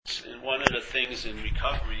things in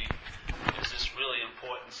recovery is this really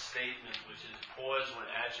important statement, which is pause when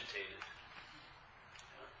agitated.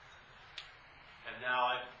 And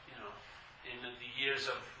now in the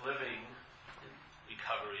years of living in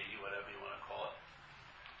recovery, whatever you want to call it,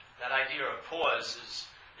 that idea of pause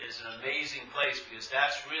is an amazing place, because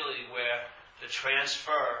that's really where the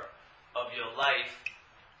transfer of your life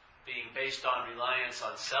being based on reliance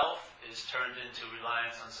on self is turned into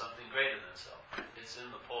reliance on something greater than self. It's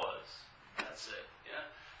in the pause. That's it. Yeah?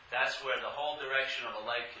 That's where the whole direction of a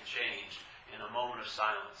life can change in a moment of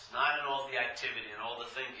silence. Not in all the activity and all the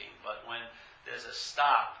thinking, but when there's a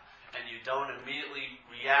stop and you don't immediately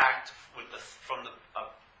react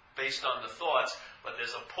based on the thoughts, but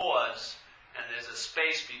there's a pause and there's a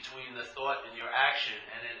space between the thought and your action,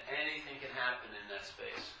 and then anything can happen in that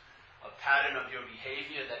space. A pattern of your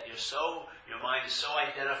behavior that your mind is so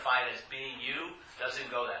identified as being you doesn't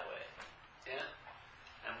go that way. Yeah?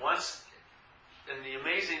 And the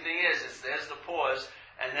amazing thing is there's the pause,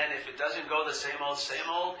 and then if it doesn't go the same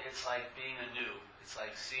old, it's like being anew. It's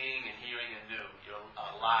like seeing and hearing anew. You're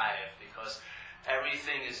alive because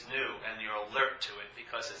everything is new, and you're alert to it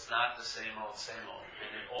because it's not the same old.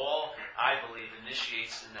 And it all, I believe,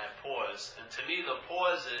 initiates in that pause. And to me, the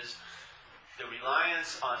pause is the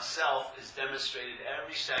reliance on self is demonstrated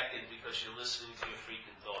every second because you're listening to your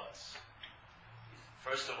freaking thoughts.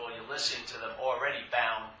 First of all, you're listening to them already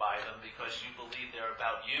bound by them because you believe they're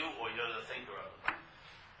about you or you're the thinker of them.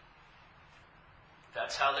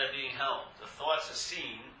 That's how they're being held. The thoughts are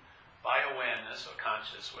seen by awareness or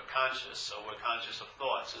conscious. We're conscious, so we're conscious of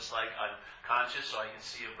thoughts. Just like I'm conscious so I can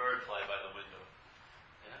see a bird fly by the window.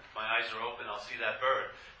 Yeah? If my eyes are open, I'll see that bird.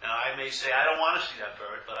 Now, I may say, I don't want to see that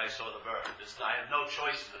bird, but I saw the bird. I have no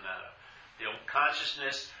choice in the matter.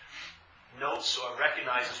 Consciousness notes or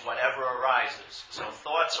recognizes whatever arises. So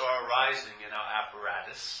thoughts are arising in our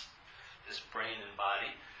apparatus, this brain and body,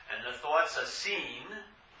 and the thoughts are seen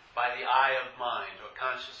by the eye of mind or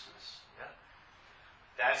consciousness. Yeah?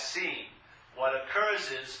 That's seen. What occurs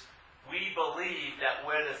is we believe that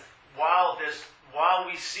while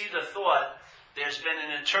we see the thought, there's been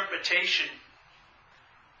an interpretation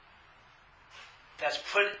that's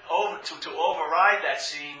put over to override that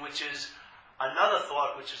seeing, which is another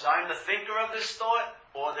thought, which is I'm the thinker of this thought,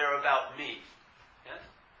 or they're about me. Yes?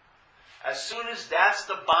 As soon as that's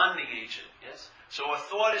the bonding agent, yes? So a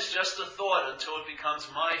thought is just a thought until it becomes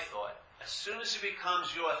my thought. As soon as it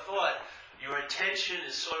becomes your thought, your attention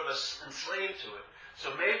is sort of enslaved to it.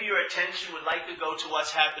 So maybe your attention would like to go to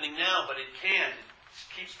what's happening now, but it can't.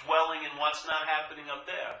 It keeps dwelling in what's not happening up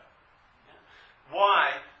there. Yeah?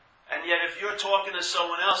 Why? And yet if you're talking to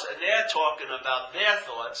someone else and they're talking about their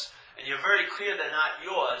thoughts, and you're very clear they're not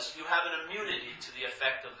yours, you have an immunity to the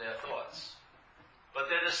effect of their thoughts. But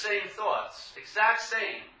they're the same thoughts, exact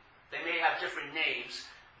same. They may have different names.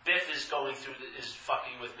 Biff is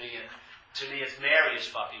fucking with me, and to me it's Mary is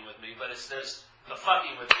fucking with me, but the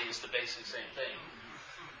fucking with me is the basic same thing.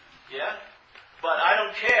 Yeah? But I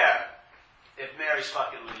don't care if Mary's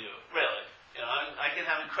fucking with you, really. I can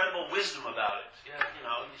have incredible wisdom about it. Yeah,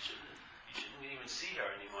 you shouldn't even see her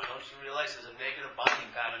anymore. Don't you realize there's a negative bonding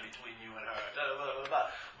pattern between you and her? Blah, blah, blah, blah.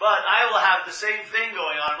 But I will have the same thing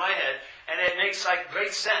going on in my head, and it makes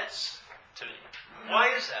great sense to me.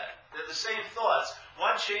 Why is that? They're the same thoughts.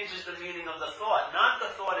 What changes the meaning of the thought? Not the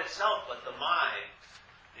thought itself, but the mind.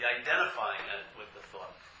 The identifying it with the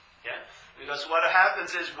thought. Yeah? Because what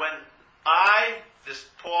happens is when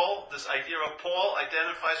this idea of Paul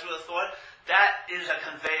identifies with a thought, that is a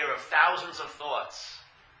conveyor of thousands of thoughts.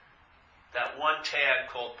 That one tag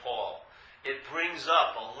called Paul. It brings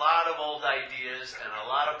up a lot of old ideas and a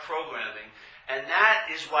lot of programming, and that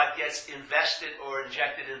is what gets invested or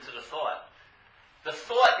injected into the thought. The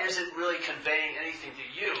thought isn't really conveying anything to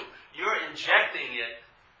you. You're injecting it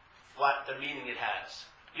what the meaning it has.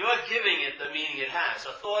 You're giving it the meaning it has.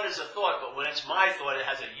 A thought is a thought, but when it's my thought, it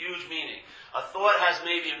has a huge meaning. A thought has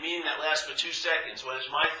maybe a meaning that lasts for 2 seconds. When it's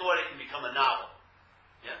my thought, it can become a novel.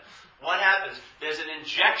 Yeah? What happens? There's an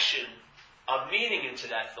injection of meaning into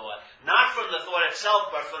that thought. Not from the thought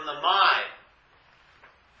itself, but from the mind.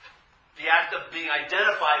 The act of being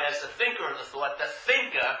identified as the thinker of the thought, the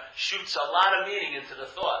thinker shoots a lot of meaning into the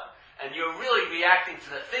thought. And you're really reacting to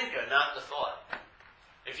the thinker, not the thought.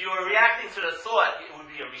 If you were reacting to the thought, it would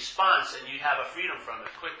be a response and you'd have a freedom from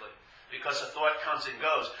it quickly. Because the thought comes and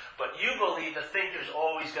goes. But you believe the thinker's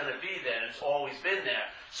always going to be there and it's always been there.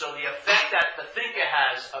 So the effect that the thinker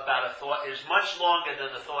has about a thought is much longer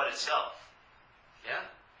than the thought itself. Yeah?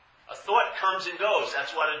 A thought comes and goes.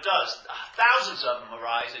 That's what it does. Thousands of them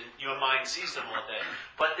arise, and your mind sees them all day.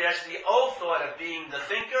 But there's the old thought of being the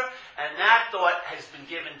thinker, and that thought has been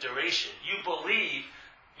given duration. You believe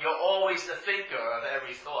you're always the thinker of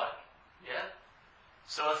every thought. Yeah?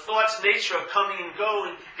 So a thought's nature of coming and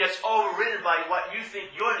going gets overridden by what you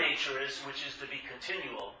think your nature is, which is to be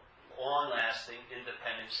continual, long-lasting,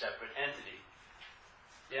 independent, separate entity.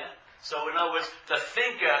 Yeah? So in other words, the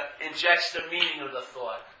thinker injects the meaning of the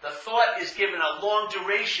thought. The thought is given a long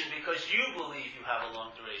duration because you believe you have a long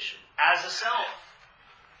duration as a self.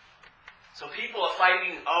 So people are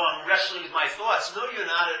fighting, oh, I'm wrestling with my thoughts. No, you're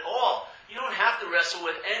not at all. You don't have to wrestle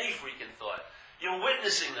with any freaking thought. You're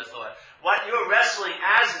witnessing the thought. What you're wrestling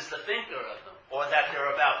as is the thinker of them, or that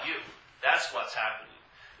they're about you. That's what's happening.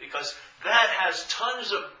 Because that has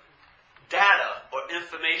tons of data or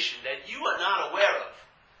information that you are not aware of.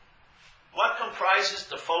 What comprises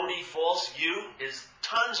the phony, false you is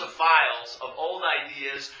tons of files of old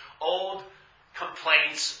ideas, old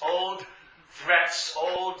complaints, old threats,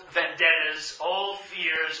 old vendettas, old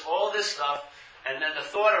fears, all this stuff, and then the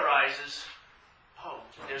thought arises, oh,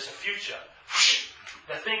 there's a future.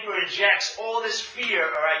 The thinker injects all this fear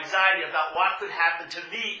or anxiety about what could happen to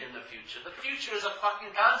me in the future. The future is a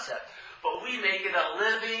fucking concept, but we make it a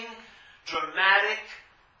living, dramatic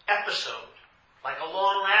episode, like a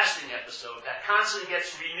long-lasting episode that constantly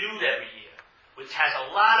gets renewed every year, which has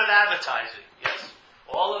a lot of advertising, yes,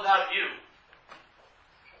 all about you.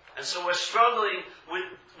 And so we're struggling with,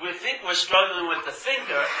 we think we're struggling with the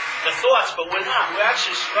thinker, the thoughts, but we're not. We're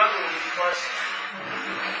actually struggling because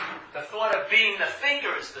the thought of being the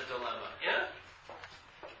thinker is the dilemma, yeah?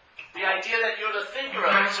 The idea that you're the thinker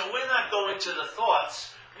of it. So we're not going to the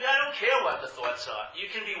thoughts. I don't care what the thoughts are. You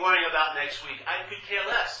can be worrying about next week. I could care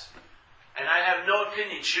less. And I have no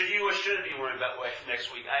opinion. Should you or shouldn't be worrying about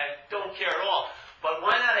next week? I don't care at all. But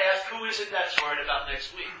why not ask who is it that's worried about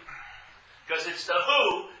next week? Because it's the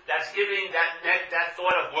who that's giving that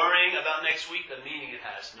thought of worrying about next week the meaning it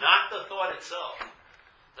has, not the thought itself.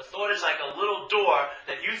 The thought is like a little door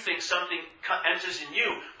that you think something enters in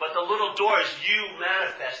you, but the little door is you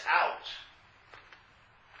manifest out.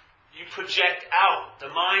 You project out. The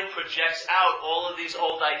mind projects out all of these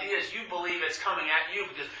old ideas. You believe it's coming at you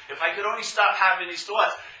because if I could only stop having these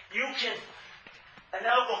thoughts, an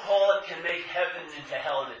alcoholic can make heaven into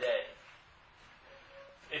hell in a day.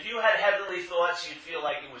 If you had heavenly thoughts, you'd feel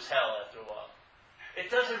like it was hell after a while. It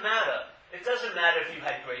doesn't matter. It doesn't matter if you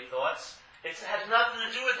had great thoughts. It has nothing to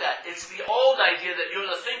do with that. It's the old idea that you're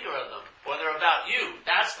the thinker of them, or they're about you.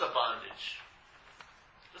 That's the bondage.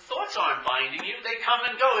 The thoughts aren't binding you. They come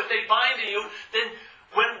and go. If they bind you, then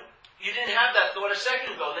when you didn't have that thought a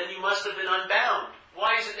second ago, then you must have been unbound.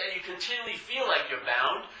 Why is it that you continually feel like you're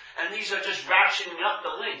bound, and these are just ratcheting up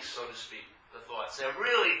the links, so to speak, the thoughts? They're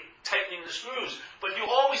really tightening the screws, but you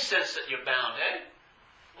always sense that you're bound, eh?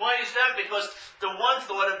 Why is that? Because the one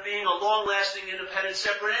thought of being a long-lasting, independent,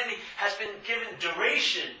 separate entity has been given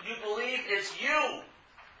duration. You believe it's you.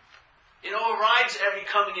 It overrides every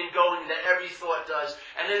coming and going that every thought does.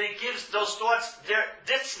 And then it gives those thoughts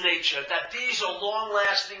this nature, that these are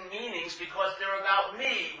long-lasting meanings because they're about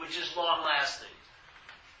me, which is long-lasting.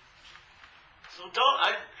 So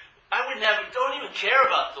don't even care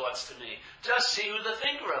about thoughts to me. Just see who the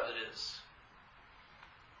thinker of it is.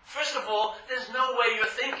 First of all, there's no way you're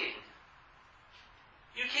thinking.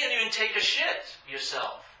 You can't even take a shit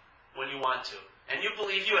yourself when you want to. And you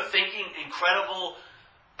believe you are thinking incredible,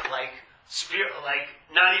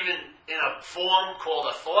 not even in a form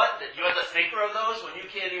called a thought, that you're the thinker of those when you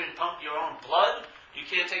can't even pump your own blood. You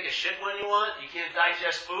can't take a shit when you want. You can't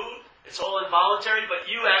digest food. It's all involuntary,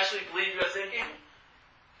 but you actually believe you're thinking,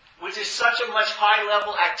 which is such a much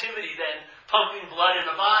high-level activity than pumping blood in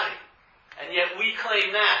the body. And yet we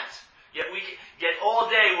claim that. Yet all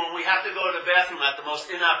day when we have to go to the bathroom at the most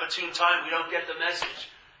inopportune time, we don't get the message.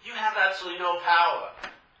 You have absolutely no power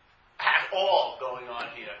at all going on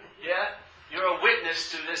here. Yeah? You're a witness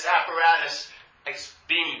to this apparatus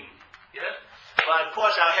being. Yeah? But of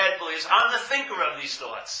course our head believes, I'm the thinker of these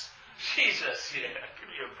thoughts. Jesus, yeah, give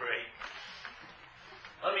me a break.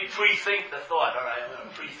 Let me pre-think the thought. All right, I'm going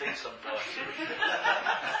to pre-think some thoughts.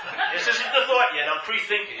 This isn't the thought yet. I'm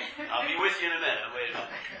pre-thinking. I'll be with you in a minute. Wait a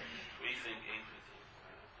minute. Pre-thinking.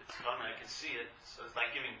 It's coming. I can see it. So it's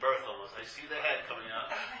like giving birth almost. I see the head coming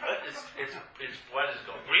out. But it's what is it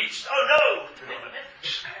going? Breached? Oh, no!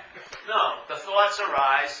 No, the thoughts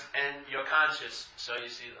arise and you're conscious, so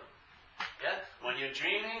you see them. Yeah? When you're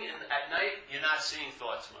dreaming at night, you're not seeing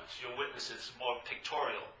thoughts much. Your witness is more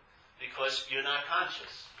pictorial. Because you're not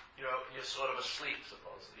conscious. you're sort of asleep,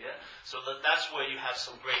 supposedly, yeah? So that's where you have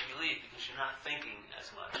some great relief, because you're not thinking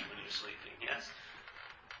as much when you're sleeping, yes?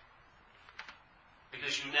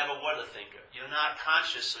 Because you never were the thinker. You're not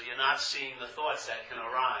conscious, so you're not seeing the thoughts that can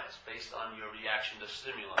arise based on your reaction to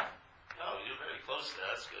stimuli. Oh, you're very close to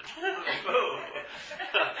that. That's good.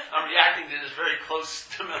 I'm reacting to this very close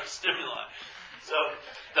stimuli.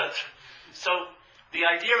 So the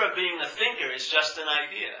idea of being a thinker is just an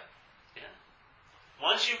idea. Yeah?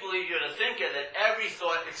 Once you believe you're the thinker, that every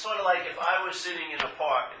thought, it's sort of like if I was sitting in a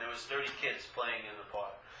park and there was 30 kids playing in the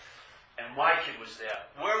park, and my kid was there,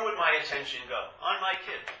 where would my attention go? On my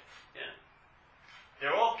kid. Yeah.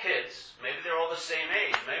 They're all kids. Maybe they're all the same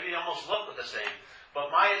age. Maybe they almost look the same. But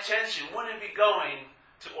my attention wouldn't be going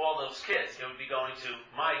to all those kids. It would be going to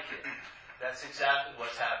my kid. That's exactly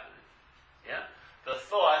what's happening. Yeah? The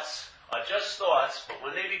thoughts are just thoughts, but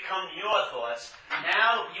when they become your thoughts,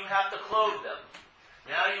 now you have to clothe them.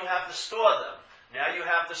 Now you have to store them. Now you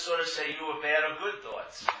have to sort of say you were bad or good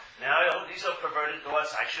thoughts. Now these are perverted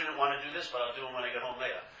thoughts. I shouldn't want to do this, but I'll do them when I get home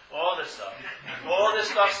later. All this stuff. All this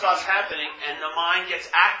stuff starts happening, and the mind gets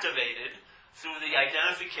activated through the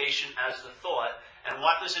identification as the thought. And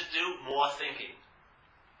what does it do? More thinking.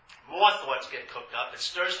 More thoughts get cooked up. It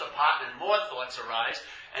stirs the pot and more thoughts arise.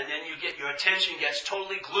 And then your attention gets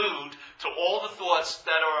totally glued to all the thoughts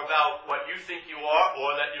that are about what you think you are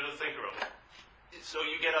or that you're the thinker of. So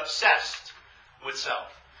you get obsessed with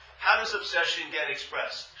self. How does obsession get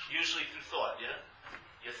expressed? Usually through thought, yeah?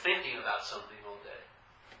 You're thinking about something all day.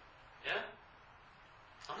 Yeah?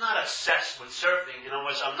 I'm not obsessed with surfing. In other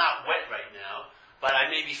words, I'm not wet right now, but I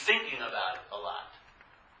may be thinking about it a lot.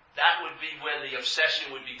 That would be where the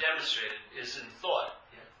obsession would be demonstrated, is in thought.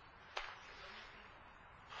 Yeah?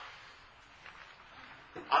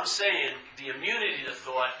 I'm saying the immunity to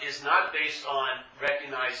thought is not based on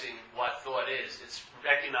recognizing what thought is. It's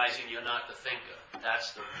recognizing you're not the thinker.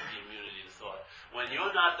 That's the immunity to thought. When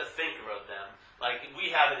you're not the thinker of them, like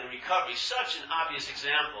we have it in recovery, such an obvious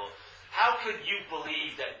example. How could you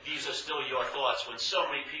believe that these are still your thoughts when so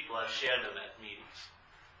many people have shared them at meetings?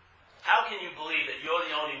 How can you believe that you're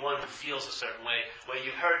the only one who feels a certain way where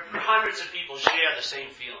you've heard hundreds of people share the same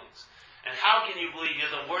feelings? And how can you believe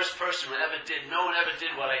you're the worst person who ever did, no one ever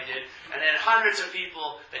did what I did, and then hundreds of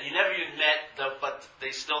people that you never even met, but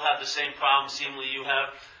they still have the same problem seemingly you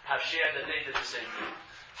have shared that they did the same thing?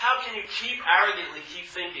 How can you arrogantly keep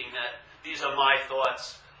thinking that these are my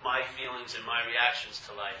thoughts, my feelings, and my reactions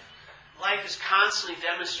to life? Life is constantly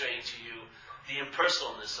demonstrating to you the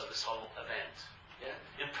impersonalness of this whole event. Yeah?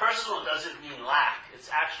 Impersonal doesn't mean lack.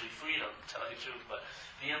 It's actually freedom, to tell you the truth. But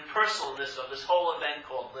the impersonalness of this whole event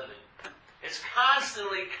called living. It's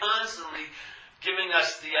constantly giving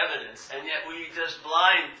us the evidence. And yet we just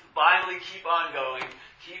blindly keep on going.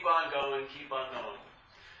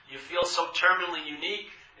 You feel so terminally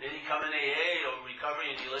unique. And then you come in AA or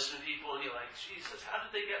recovery and you listen to people and you're like, Jesus, how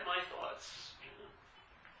did they get my thoughts?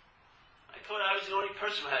 I thought I was the only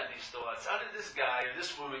person who had these thoughts. How did this guy or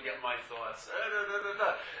this woman get my thoughts?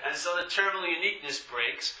 And so the terminal uniqueness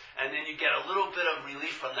breaks, and then you get a little bit of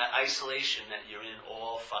relief from that isolation that you're in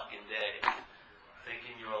all fucking day,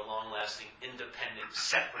 thinking you're a long-lasting, independent,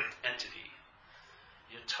 separate entity.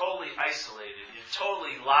 You're totally isolated. You're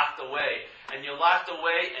totally locked away. And you're locked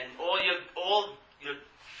away, and all your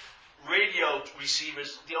radio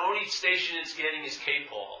receivers, the only station it's getting is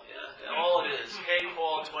K-Paul. Yeah? All it is.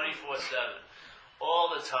 K-Paul 24/7. All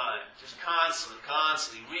the time. Just constantly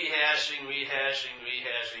rehashing,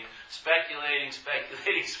 speculating.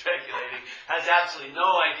 Has absolutely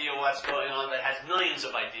no idea what's going on, but has millions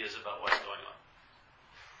of ideas about what's going on.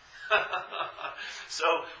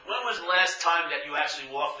 So, when was the last time that you actually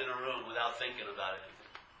walked in a room without thinking about anything?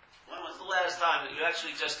 When was the last time that you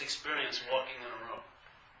actually just experienced walking in a room?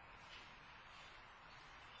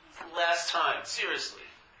 Last time, seriously.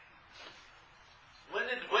 When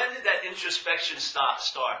did that introspection start?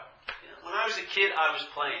 When I was a kid, I was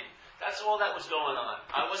playing. That's all that was going on.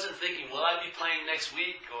 I wasn't thinking, will I be playing next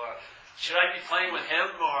week? Or should I be playing with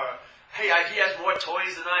him? Or, hey, he has more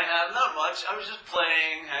toys than I have. Not much. I was just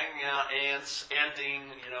playing, hanging out, anting,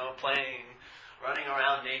 playing, running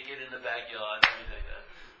around naked in the backyard, everything like that.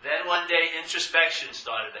 Then one day, introspection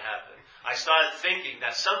started to happen. I started thinking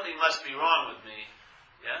that something must be wrong with me.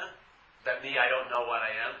 Yeah? That I don't know what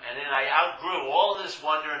I am. And then I outgrew all this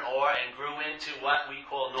wonder and awe and grew into what we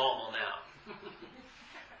call normal now.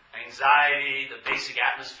 anxiety, the basic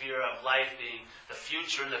atmosphere of life being the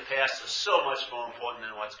future and the past is so much more important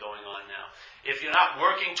than what's going on now. If you're not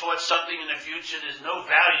working towards something in the future, there's no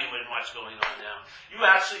value in what's going on now. You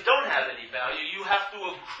actually don't have any value. You have to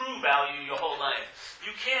accrue value your whole life.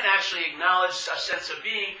 You can't actually acknowledge a sense of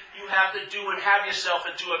being. You have to do and have yourself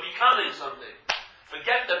into a becoming something.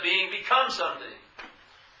 Forget the being, become something.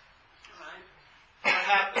 Right? What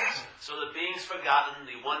happens? So the being's forgotten,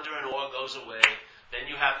 the wonder and awe goes away. Then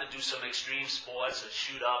you have to do some extreme sports, or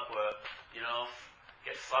shoot up, or,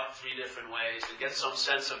 get fucked 3 different ways, and get some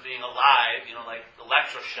sense of being alive, like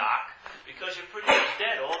electroshock, because you're pretty much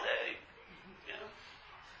dead all day.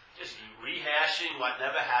 Just rehashing what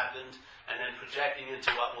never happened, and then projecting into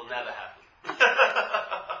what will never happen.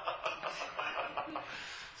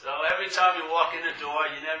 So every time you walk in the door,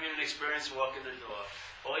 you never even experience walking the door.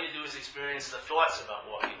 All you do is experience the thoughts about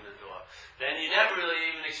walking in the door. Then you never really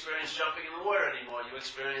even experience jumping in the water anymore. You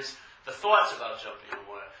experience the thoughts about jumping in the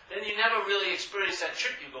water. Then you never really experience that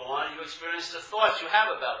trip you go on. You experience the thoughts you have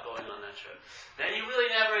about going on that trip. Then you really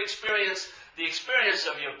never experience the experience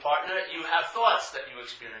of your partner. You have thoughts that you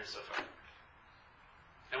experience of her.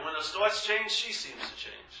 And when those thoughts change, she seems to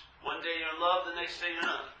change. One day you're in love, the next day you're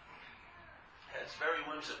not. It's very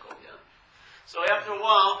whimsical, yeah. So after a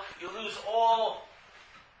while, you lose all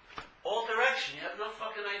direction. You have no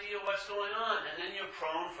fucking idea what's going on. And then you're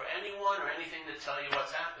prone for anyone or anything to tell you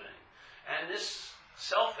what's happening. And this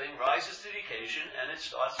self thing rises to the occasion, and it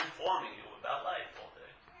starts informing you about life all day.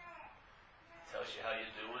 It tells you how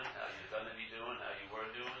you're doing, how you're going to be doing, how you were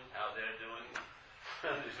doing, how they're doing.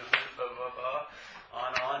 Blah, blah, blah.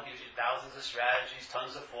 On, gives you thousands of strategies,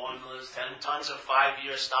 tons of formulas, tons of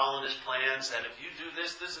 5-year Stalinist plans that if you do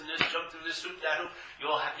this, and this, jump through this hoop, that hoop,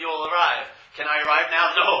 you'll arrive. Can I arrive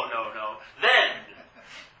now? No.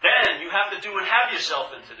 Then you have to do and have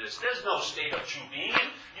yourself into this. There's no state of true being.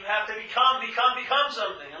 You have to become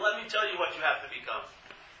something. And let me tell you what you have to become.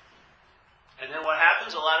 And then what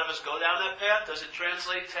happens? A lot of us go down that path. Does it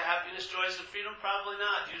translate to happiness, joys, and freedom? Probably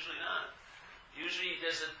not. Usually not. Usually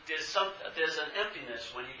there's an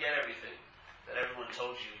emptiness when you get everything that everyone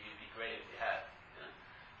told you you'd be great if you had.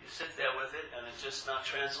 You sit there with it and it's just not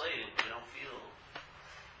translating. You don't feel.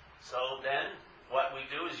 So then what we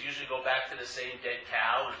do is usually go back to the same dead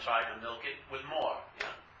cow and try to milk it with more.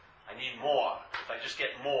 I need more. If I just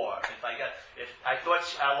get more. If I thought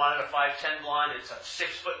I wanted a 5'10" blonde, it's a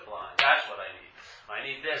 6-foot blonde. That's what I need. I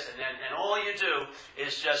need this. And all you do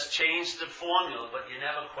is just change the formula, but you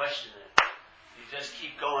never question it. Just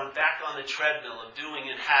keep going back on the treadmill of doing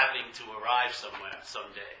and having to arrive somewhere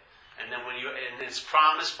someday. And then and it's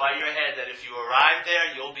promised by your head that if you arrive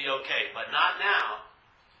there, you'll be okay. But not now.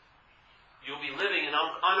 You'll be living in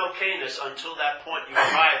un-okayness until that point you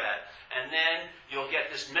arrive at. And then you'll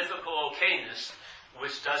get this mythical okayness,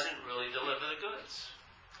 which doesn't really deliver the goods.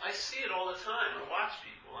 I see it all the time. I watch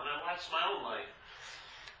people, and I watch my own life.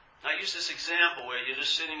 I use this example where you're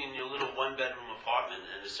just sitting in your little 1-bedroom apartment,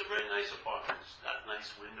 and it's a very nice apartment. It's got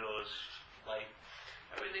nice windows, light.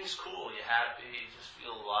 Everything's cool. You're happy. You just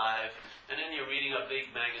feel alive. And then you're reading a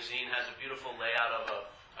big magazine, has a beautiful layout of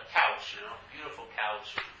a couch, beautiful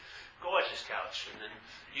couch, gorgeous couch. And then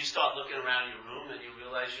you start looking around your room, and you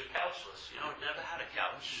realize you're couchless. Never had a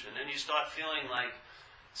couch. And then you start feeling like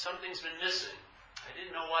something's been missing. I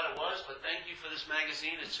didn't know what it was, but thank you for this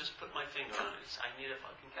magazine. It's just put my finger on it. I need a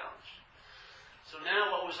fucking couch. So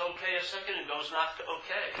now what was okay a second ago is not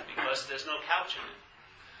okay because there's no couch in it.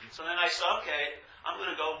 So then I said, okay, I'm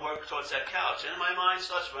going to go work towards that couch. And my mind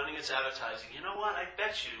starts running its advertising. You know what? I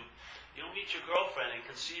bet you'll meet your girlfriend and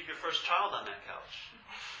conceive your first child on that couch.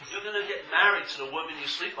 You're going to get married to the woman you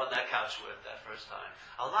sleep on that couch with that first time.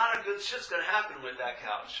 A lot of good shit's going to happen with that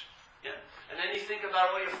couch. Yeah. And then you think about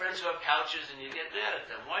all your friends who have couches and you get mad at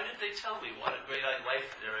them. Why didn't they tell me what a great life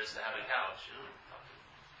there is to have a couch?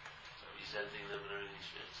 So resenting them and everything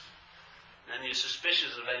shit. And then you're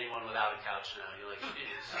suspicious of anyone without a couch now. You're like,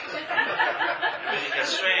 jeez. And then it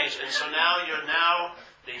gets strange. And so now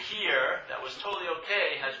the here that was totally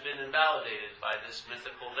okay has been invalidated by this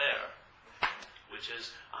mythical there. Which is,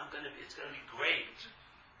 it's going to be great.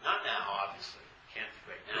 Not now, obviously. Can't be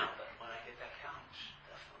great now, but when I get that couch.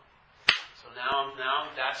 So now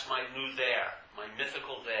that's my new there, my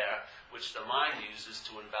mythical there, which the mind uses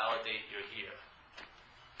to invalidate your here.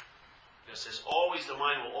 Because the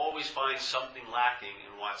mind will always find something lacking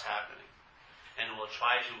in what's happening. And it will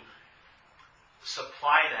try to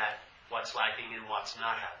supply that, what's lacking in what's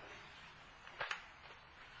not happening.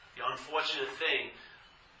 The unfortunate thing,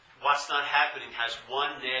 what's not happening has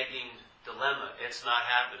one nagging dilemma. It's not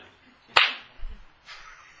happening.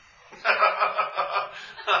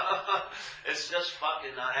 It's just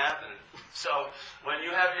fucking not happening. So when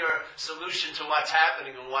you have your solution to what's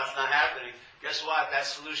happening and what's not happening, guess what? That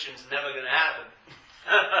solution's never going to happen.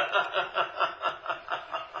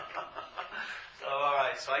 So all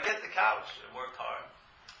right, so I get the couch. I worked hard,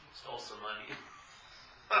 stole some money.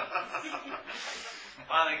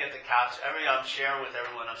 Finally get the couch. I'm sharing with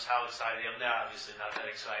everyone how excited I am. They're obviously not that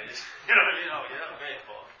excited. You know what I mean? Oh, yeah, great,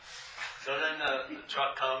 Paul. So then the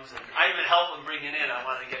truck comes, and I even help them bring it in. I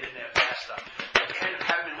wanted to get in there faster. I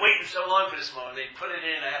haven't been waiting so long for this moment. They put it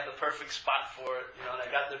in. I had the perfect spot for it, and I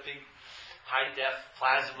got the big high-def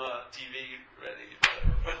plasma TV ready.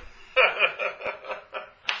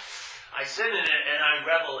 I sit in it, and I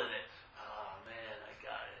revel in it. Oh, man, I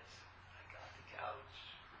got it. I got the couch.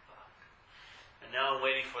 Fuck. And now I'm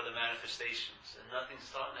waiting for the manifestations, and nothing's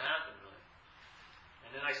starting to happen, really.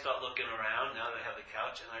 And then I start looking around, now that I have the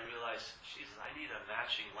couch, and I realize, Jesus, I need a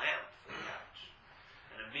matching lamp for the couch.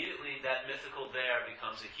 And immediately that mythical there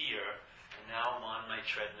becomes a here, and now I'm on my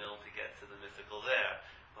treadmill to get to the mythical there.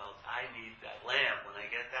 Well, I need that lamp. When I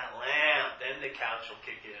get that lamp, then the couch will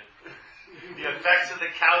kick in. The effects of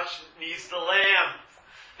the couch needs the lamp.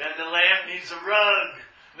 Then the lamp needs a rug.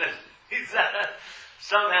 Then needs that.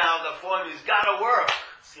 Somehow the formula's got to work.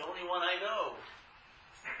 It's the only one I know.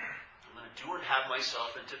 I'm going to do and have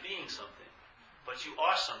myself into being something. But you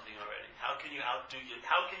are something already. How can you outdo you?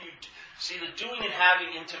 How can you see the doing and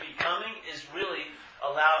having into becoming is really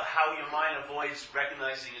how your mind avoids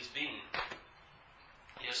recognizing its being.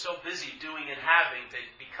 You're so busy doing and having to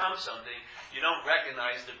become something, you don't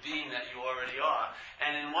recognize the being that you already are.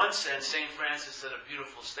 And in one sense, St. Francis said a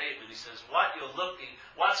beautiful statement. He says, what's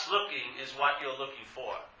looking is what you're looking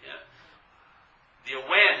for. Yeah? The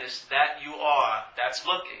awareness that you are, that's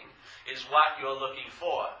looking, is what you're looking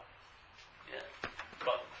for. Yeah?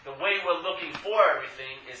 But the way we're looking for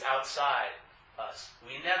everything is outside us.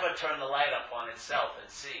 We never turn the light up on itself and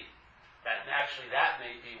see. That actually that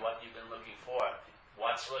may be what you've been looking for.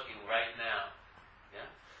 What's looking right now. Yeah?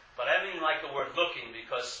 But I mean like the word looking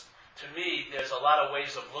because to me there's a lot of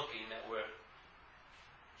ways of looking that we're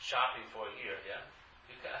shopping for here. Yeah?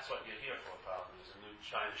 That's what you're here for probably, is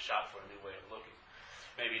trying to shop for a new way of looking.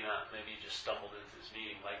 Maybe not. Maybe you just stumbled into this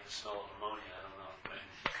meeting like the smell of ammonia. I don't know. Maybe.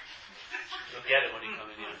 You'll get it when you come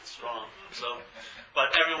in here. It's strong. So,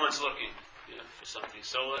 but everyone's looking for something.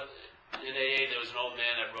 So in AA there was an old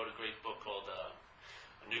man that wrote a great book called A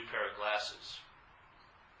New Pair of Glasses.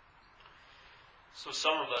 So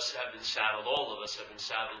some of us have been saddled, all of us have been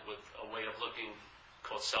saddled with a way of looking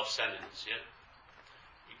called self-centeredness, yeah?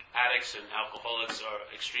 Addicts and alcoholics are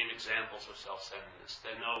extreme examples of self-centeredness.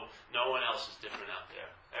 No one else is different out there.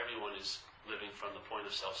 Everyone is living from the point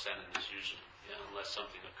of self-centeredness usually, unless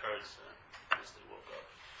something occurs as they woke up.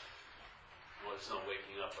 Well, there's no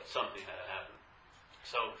waking up, but something had to happen.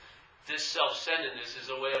 So this self-centeredness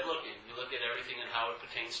is a way of looking. You look at everything and how it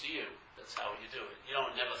pertains to you. That's how you do it. You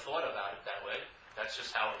never thought about it that way. That's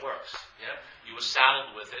just how it works. Yeah? You were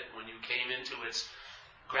saddled with it when you came into its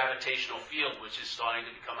gravitational field, which is starting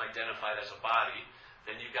to become identified as a body.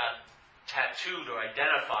 Then you got tattooed or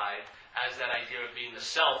identified as that idea of being the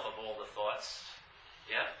self of all the thoughts.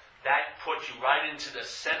 Yeah? That put you right into the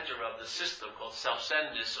center of the system called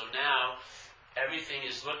self-centeredness. So now everything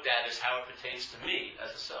is looked at as how it pertains to me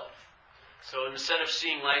as a self. So instead of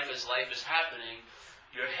seeing life is happening,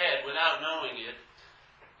 your head, without knowing it,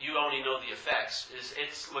 you only know the effects, it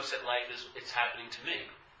looks at life as it's happening to me.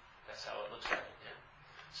 That's how it looks at it. Yeah?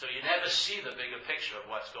 So you never see the bigger picture of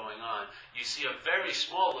what's going on. You see a very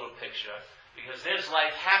small little picture because there's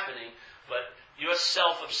life happening, but your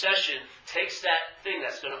self-obsession takes that thing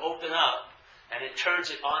that's going to open up and it turns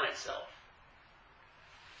it on itself.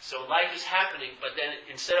 So life is happening, but then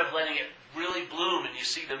instead of letting it really bloom and you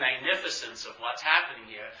see the magnificence of what's happening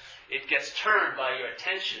here, it gets turned by your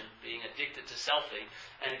attention, being addicted to selfing,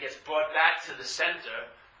 and it gets brought back to the center,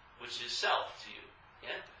 which is self to you.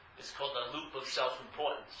 Yeah? It's called the loop of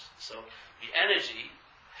self-importance. So the energy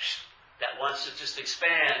that wants to just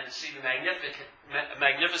expand and see the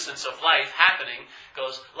magnificence of life happening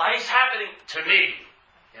goes, life's happening to me.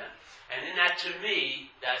 Yeah? And in that to me,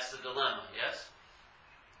 that's the dilemma, yes?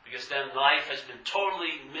 Because then life has been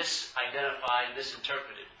totally misidentified,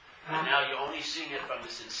 misinterpreted. And now you're only seeing it from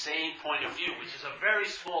this insane point of view, which is a very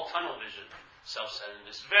small tunnel vision,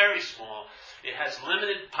 self-centeredness, very small. It has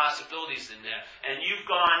limited possibilities in there, and you've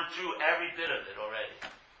gone through every bit of it already.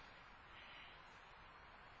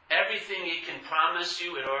 Everything it can promise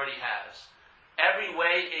you, it already has. Every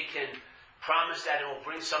way it can promise that it will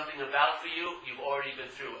bring something about for you, you've already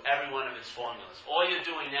been through every one of its formulas. All you're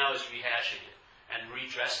doing now is rehashing it and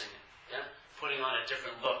redressing it. Yeah? putting on a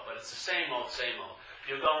different look, but it's the same old, same old.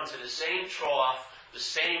 You're going to the same trough, the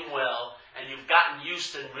same well, and you've gotten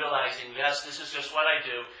used to realizing, yes, this is just what I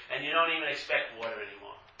do, and you don't even expect water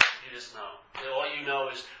anymore. You just know. All you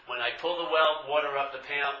know is, when I pull the well, water up, the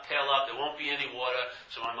pail up, there won't be any water,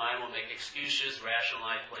 so my mind will make excuses,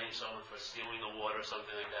 rationalize, blame someone for stealing the water,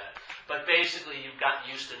 something like that. But basically, you've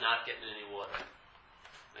gotten used to not getting any water.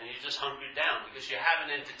 And you just hunkered down, because you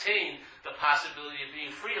haven't entertained the possibility of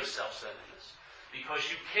being free of self-centeredness. Because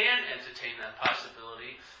you can entertain that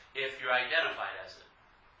possibility if you're identified as it.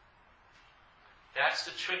 That's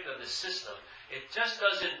the trick of the system. It just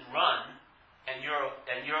doesn't run, and you're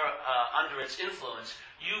under its influence.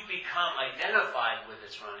 You become identified with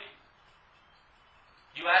its running.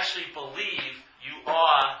 You actually believe you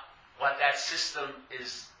are what that system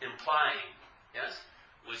is implying, yes?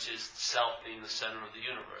 Which is self being the center of the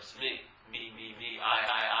universe. Me,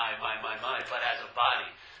 I, my. But as a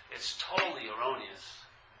body, it's totally erroneous.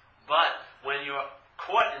 But when you're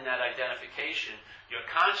caught in that identification, your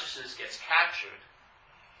consciousness gets captured.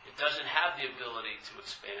 It doesn't have the ability to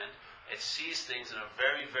expand. It sees things in a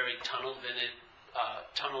very, very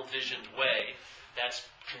tunnel-visioned way that's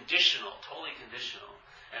conditional, totally conditional.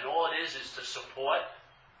 And all it is to support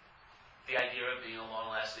the idea of being a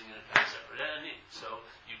long-lasting, independent, separate entity. So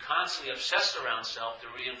you constantly obsess around self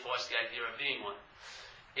to reinforce the idea of being one.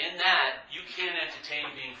 In that, you can't entertain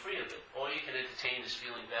being free of it. All you can entertain is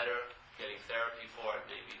feeling better, getting therapy for it,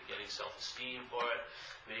 maybe getting self-esteem for it,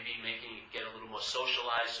 maybe making it get a little more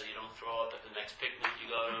socialized so you don't throw up at the next picnic you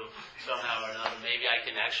go to somehow or another. Maybe I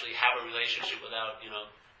can actually have a relationship without,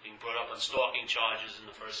 being brought up on stalking charges in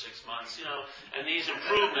the first 6 months, And these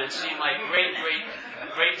improvements seem like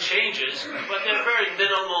great changes, but they're very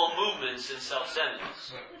minimal movements in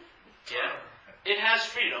self-centeredness. Yeah? It has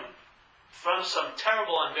freedom from some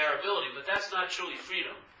terrible unbearability, but that's not truly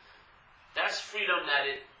freedom. That's freedom that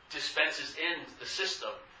it dispenses in the system,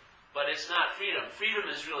 but it's not freedom. Freedom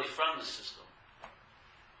is really from the system.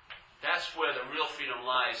 That's where the real freedom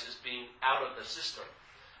lies, is being out of the system.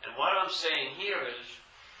 And what I'm saying here is,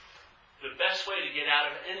 the best way to get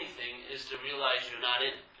out of anything is to realize you're not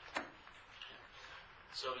in it.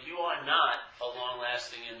 So you are not a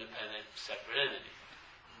long-lasting, independent, separate entity.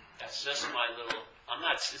 That's just my little,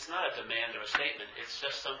 it's not a demand or a statement, it's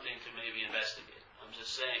just something to maybe investigate. I'm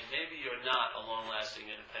just saying, maybe you're not a long-lasting,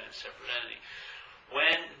 independent, separate entity.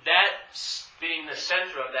 When that being the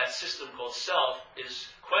center of that system called self is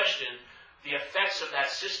questioned, the effects of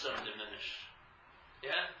that system diminish.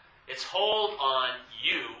 Yeah? Its hold on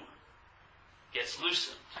you gets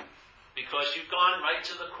loosened. Because you've gone right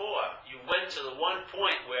to the core. You went to the one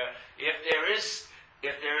point where if there is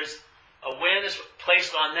awareness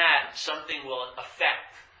placed on that, something will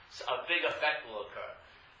affect, a big effect will occur.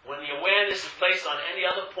 When the awareness is placed on any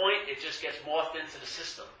other point, it just gets morphed into the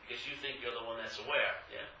system, because you think you're the one that's aware.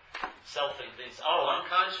 Yeah? Self-think thinks, oh, I'm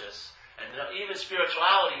conscious. And even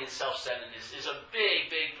spirituality in self-centeredness is a big,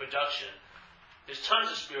 big production. There's tons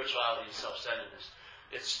of spirituality in self-centeredness.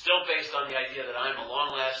 It's still based on the idea that I'm a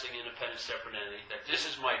long-lasting, independent, separate entity, that this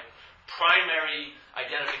is my primary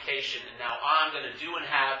identification, and now I'm going to do and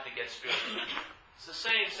have to get spiritual. It's the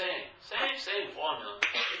same formula.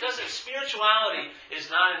 It doesn't. Spirituality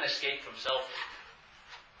is not an escape from selfing.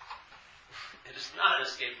 It is not an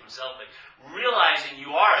escape from selfing. Realizing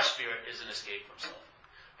you are a spirit is an escape from selfing.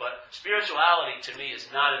 But spirituality, to me,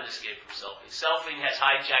 is not an escape from selfing. Selfing has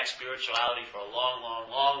hijacked spirituality for a long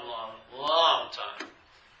time.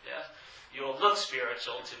 Yeah? You'll look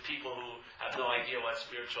spiritual to people who have no idea what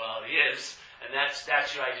spirituality is, and that's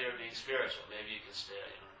your idea of being spiritual. Maybe you can stare,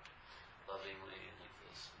 lovingly and like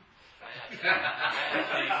this. I have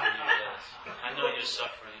pity for you guys. I know you're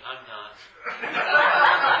suffering. I'm not.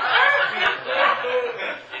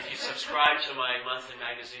 And, if you subscribe to my monthly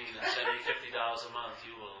magazine and send me $50 a month,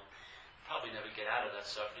 you will probably never get out of that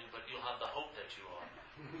suffering, but you'll have the hope that you are.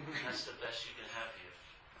 That's the best you can have here.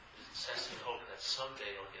 Incessant hope that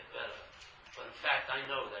someday it'll get better. But in fact, I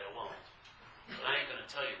know that it won't. But I ain't going to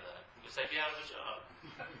tell you that, because I'd be out of a job.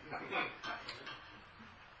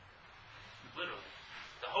 Literally.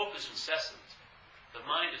 The hope is incessant. The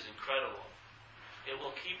mind is incredible. It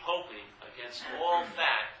will keep hoping against all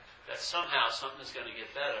fact that somehow something's going to get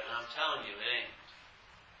better, and I'm telling you, it ain't.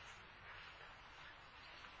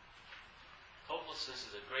 Hopelessness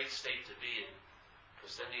is a great state to be in,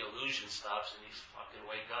 because then the illusion stops and you fucking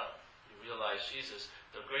wake up. You realize, Jesus,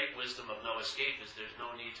 the great wisdom of no escape is there's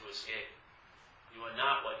no need to escape. You are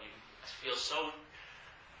not what you feel so...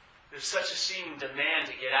 There's such a seeming demand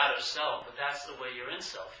to get out of self, but that's the way you're in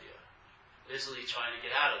self here. Busily trying to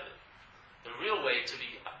get out of it. The real way to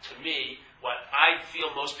me, what I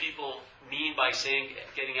feel most people mean by saying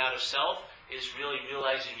getting out of self is really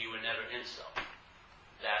realizing you were never in self.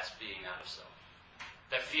 That's being out of self.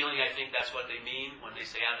 That feeling, I think that's what they mean when they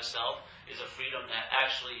say out of self, is a freedom that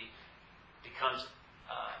actually becomes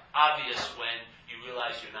obvious when you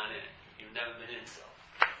realize you're not in it. You've never been in self.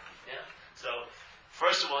 Yeah? So,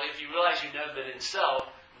 first of all, if you realize you've never been in self,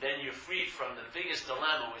 then you're freed from the biggest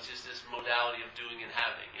dilemma, which is this modality of doing and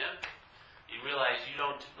having. Yeah? You realize you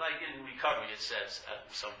don't, like in recovery it says at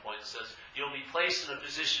some point, it says, you'll be placed in a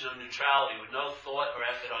position of neutrality with no thought or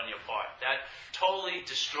effort on your part. That totally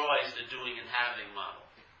destroys the doing and having model.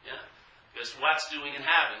 Yeah? Because what's doing and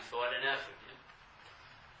having? Thought and effort. Yeah?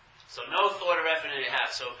 So no thought or effort in your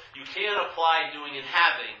have. So you can't apply doing and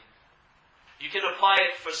having. You can apply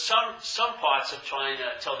it for some parts of trying to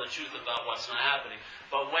tell the truth about what's not happening.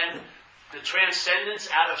 But when the transcendence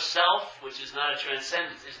out of self, which is not a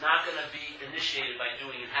transcendence, is not going to be initiated by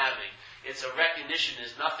doing and having. It's a recognition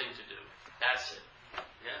there's nothing to do. That's it.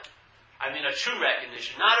 Yeah? I mean a true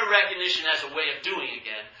recognition. Not a recognition as a way of doing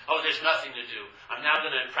again. Oh, there's nothing to do. I'm now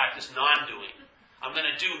going to practice non-doing. I'm going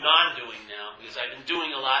to do non-doing now because I've been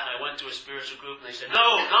doing a lot and I went to a spiritual group and they said,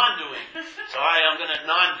 no, non-doing. So all right, I'm going to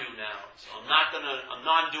non-do now. So I'm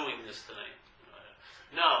non-doing this tonight.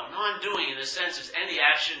 No, non-doing in a sense is any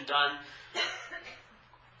action done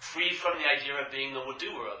free from the idea of being the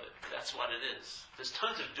doer of it. That's what it is. There's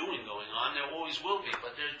tons of doing going on. There always will be.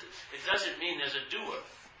 But it doesn't mean there's a doer.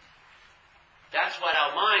 That's what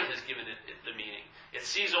our mind has given it the meaning. It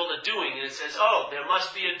sees all the doing and it says, oh, there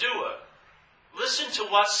must be a doer. Listen to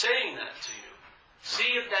what's saying that to you.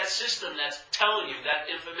 See if that system that's telling you that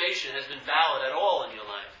information has been valid at all in your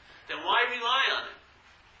life. Then why rely on it?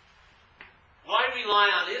 Why rely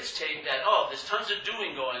on its take that, oh, there's tons of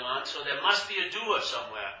doing going on, so there must be a doer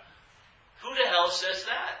somewhere? Who the hell says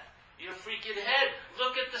that? You're a freaking head.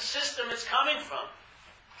 Look at the system it's coming from.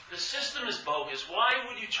 The system is bogus. Why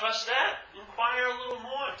would you trust that? Inquire a little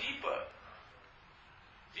more, deeper.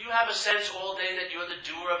 Do you have a sense all day that you're the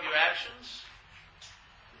doer of your actions?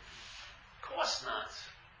 Of course not.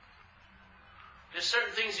 There's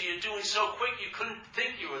certain things that you're doing so quick you couldn't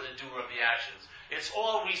think you were the doer of the actions. It's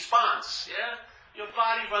all response, yeah? Your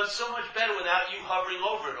body runs so much better without you hovering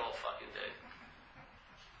over it all fucking day.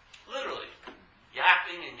 Literally.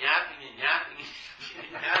 Yapping and yapping and yapping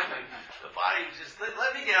and yapping. The body just,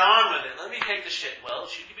 let me get on with it. Let me take the shit.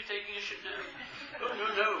 Well, should you be taking a shit now?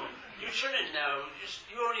 No. You shouldn't now.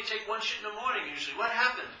 You only take one shit in the morning usually. What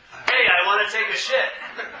happened? Hey, I want to take a shit.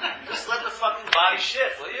 Just let the fucking body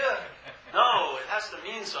shit, will you? No, it has to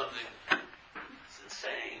mean something. It's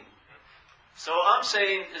insane. So I'm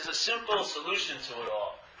saying there's a simple solution to it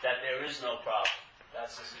all. That there is no problem.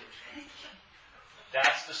 That's the solution.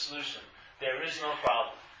 That's the solution. There is no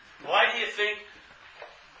problem. Why do you think,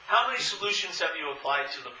 how many solutions have you applied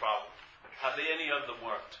to the problem? Have any of them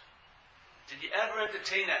worked? Did you ever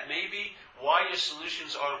entertain that maybe why your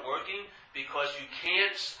solutions aren't working? Because you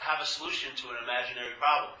can't have a solution to an imaginary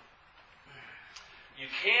problem. You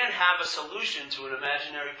can't have a solution to an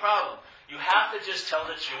imaginary problem. You have to just tell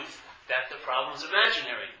the truth that the problem's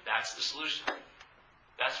imaginary. That's the solution.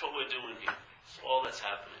 That's what we're doing here. That's all that's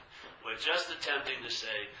happening. We're just attempting to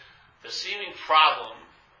say the seeming problem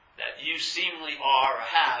that you seemingly are or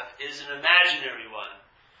have is an imaginary one.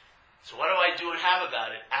 So what do I do and have about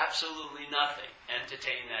it? Absolutely nothing.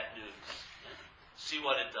 Entertain that news. See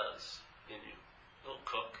what it does in you. It'll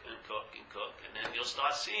cook and cook and cook, and then you'll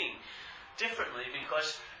start seeing differently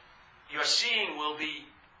because your seeing will be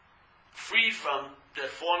free from the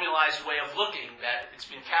formalized way of looking that it's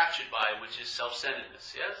been captured by, which is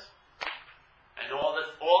self-centeredness, yes? And all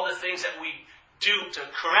the things that we do to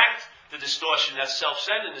correct the distortion that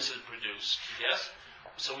self-centeredness has produced, yes?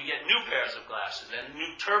 So we get new pairs of glasses, and a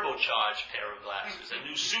new turbocharged pair of glasses, and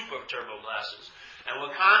new super turbo glasses. And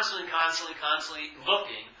we're constantly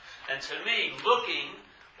looking. And to me, looking,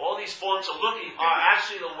 all these forms of looking are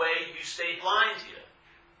actually the way you stay blind here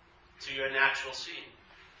to your natural seeing.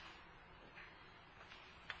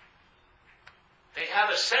 They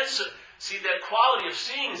have a sense of, see, their quality of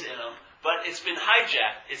seeing's in them, but it's been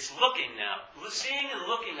hijacked. It's looking now. Seeing and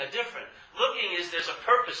looking are different. Looking is there's a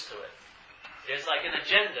purpose to it. There's like an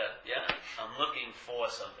agenda, yeah? I'm looking for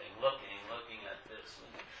something, looking at this.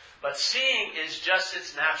 But seeing is just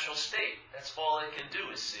its natural state. That's all it can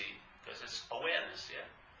do is see, because it's awareness, yeah?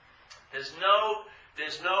 It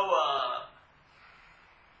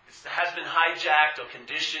has been hijacked or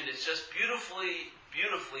conditioned. It's just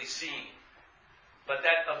beautifully seeing. But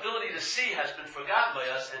that ability to see has been forgotten by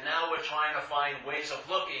us, and now we're trying to find ways of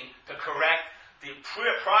looking to correct the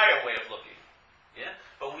prior way of looking. Yeah?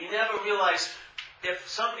 But we never realize if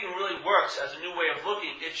something really works as a new way of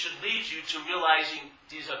looking, it should lead you to realizing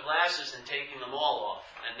these are glasses and taking them all off.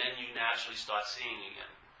 And then you naturally start seeing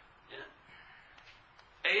again. Yeah?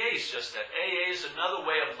 AA is just that. AA is another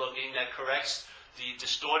way of looking that corrects the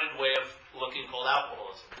distorted way of looking called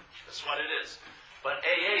alcoholism. That's what it is. But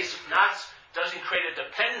AA doesn't create a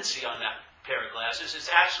dependency on that pair of glasses.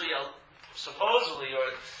 It's actually supposedly,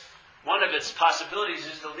 or one of its possibilities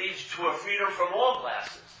is to lead you to a freedom from all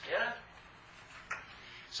glasses. Yeah?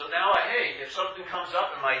 So now, if something comes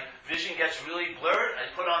up and my vision gets really blurred, I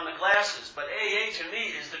put on the glasses. But AA to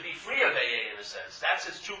me is to be free of AA in a sense. That's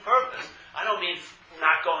its true purpose. I don't mean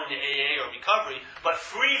not going to AA or recovery, but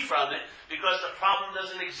free from it because the problem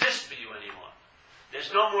doesn't exist for you anymore.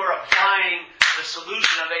 There's no more applying the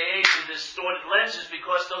solution of AA to distorted lenses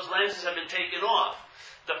because those lenses have been taken off.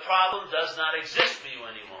 The problem does not exist for you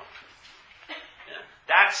anymore. Yeah?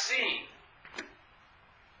 That's seeing.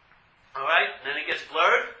 All right? And then it gets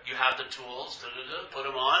blurred. You have the tools, put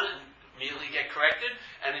them on, and immediately get corrected,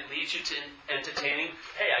 and it leads you to entertaining,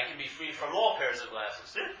 hey, I can be free from all pairs of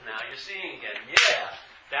glasses. Now you're seeing again. Yeah,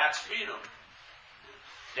 that's freedom.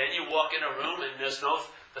 Then you walk in a room, and the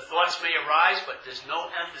thoughts may arise, but there's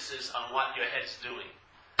no emphasis on what your head's doing.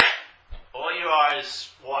 All you are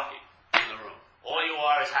is walking in the room. All you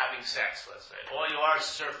are is having sex, let's say. All you are is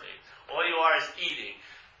surfing. All you are is eating.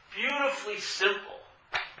 Beautifully simple.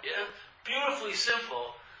 Yeah? Beautifully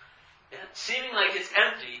simple. Yeah? Seeming like it's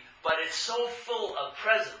empty, but it's so full of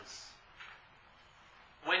presence.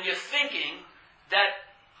 When you're thinking, that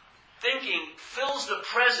thinking fills the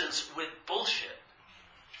presence with bullshit.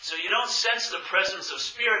 So you don't sense the presence of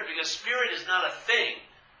spirit because spirit is not a thing.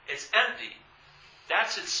 It's empty.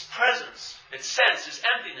 That's its presence. Its sense, its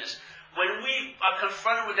emptiness. When we are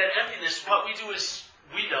confronted with that emptiness, what we do is,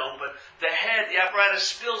 we don't, but the head, the apparatus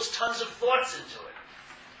spills tons of thoughts into it.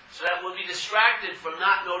 So that we'll be distracted from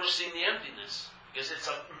not noticing the emptiness. Because it's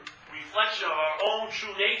a reflection of our own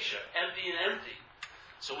true nature, empty and empty.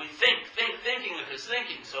 So we thinking of his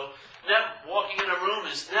thinking. So walking in a room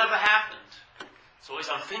has never happened. It's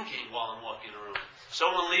always I'm thinking while I'm walking in a room.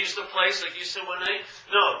 Someone leaves the place, like you said one night.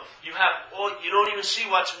 No, you don't even see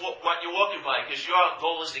what you're walking by, because your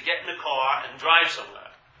goal is to get in the car and drive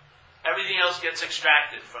somewhere. Everything else gets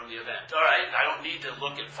extracted from the event. All right, I don't need to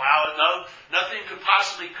look at flowers. No, nothing could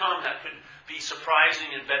possibly come that could be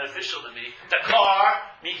surprising and beneficial to me. The car,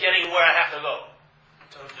 me getting where I have to go.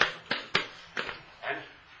 And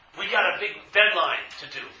we got a big deadline to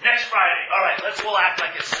do. Next Friday. All right, let's all act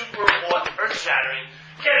like it's super important, earth-shattering.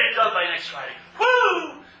 Get it done by next Friday.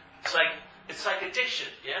 Woo! It's like addiction,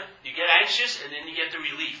 yeah? You get anxious, and then you get the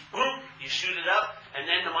relief. Boom! You shoot it up, and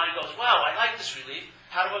then the mind goes, wow, I like this relief.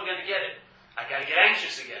 How am I going to get it? I got to get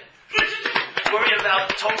anxious again. Worry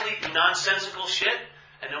about totally nonsensical shit,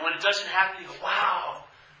 and then when it doesn't happen, you go, wow,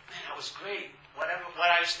 man, that was great. What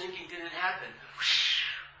I was thinking didn't happen.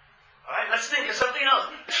 All right, let's think of something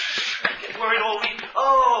else. Get worried all week.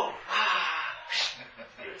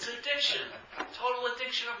 It's addiction. Total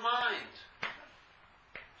addiction of mind.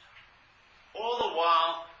 All the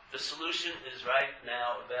while, the solution is right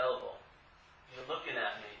now available. You're looking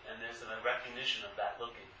at me, and there's a recognition of that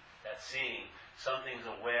looking, that seeing. Something's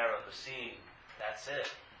aware of the seeing. That's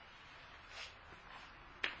it.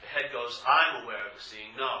 The head goes, I'm aware of the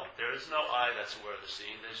seeing. No, there is no I that's aware of the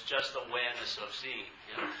seeing. There's just awareness of seeing.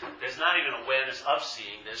 You know? There's not even awareness of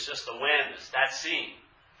seeing. There's just awareness. That's seeing.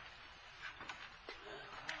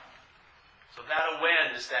 So that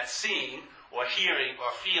awareness, that seeing, or hearing,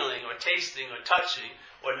 or feeling, or tasting, or touching,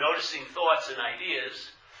 or noticing thoughts and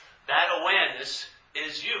ideas, that awareness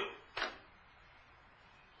is you.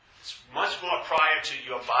 It's much more prior to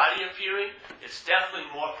your body appearing. It's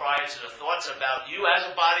definitely more prior to the thoughts about you as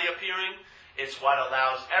a body appearing. It's what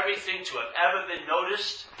allows everything to have ever been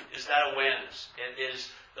noticed is that awareness. It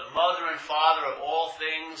is the mother and father of all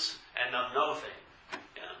things and of no thing.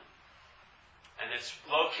 Yeah? And it's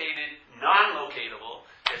located, non-locatable.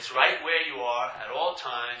 It's right where you are at all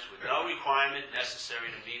times with no requirement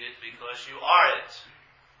necessary to meet it because you are it.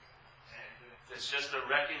 It's just a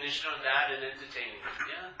recognition of that and entertaining it.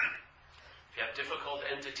 Yeah? If you have difficulty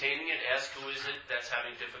entertaining it, ask who is it that's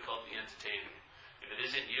having difficulty entertaining it. If it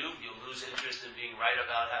isn't you, you'll lose interest in being right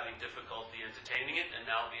about having difficulty entertaining it, and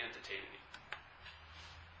now be entertaining it.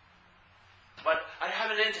 But I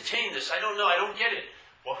haven't entertained this. I don't know. I don't get it.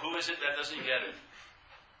 Well, who is it that doesn't get it?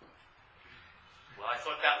 Well, I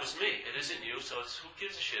thought that was me. It isn't you, so who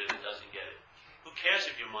gives a shit if it doesn't get it? Who cares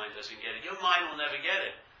if your mind doesn't get it? Your mind will never get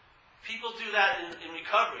it. People do that in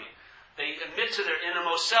recovery. They admit to their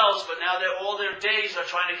innermost selves, but now all their days are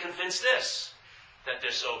trying to convince this. that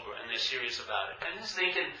they're sober and they're serious about it. And just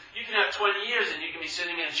thinking, you can have 20 years and you can be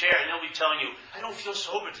sitting in a chair and they'll be telling you, I don't feel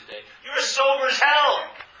sober today. You're as sober as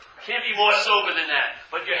hell. Can't be more sober than that.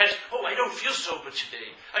 But your head's, I don't feel sober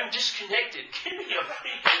today. I'm disconnected. Give me a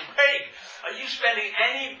freaking break. Are you spending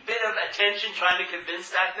any bit of attention trying to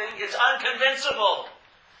convince that thing? It's unconvincible.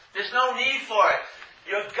 There's no need for it.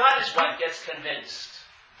 Your gut is what gets convinced.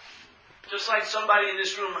 Just like somebody in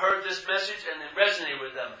this room heard this message and it resonated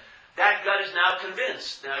with them. That gut is now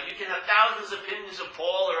convinced. Now, you can have thousands of opinions of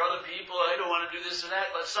Paul or other people, I don't want to do this or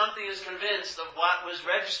that, but something is convinced of what was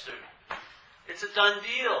registered. It's a done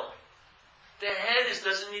deal. The head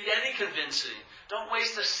doesn't need any convincing. Don't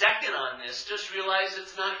waste a second on this. Just realize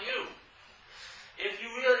it's not you. If you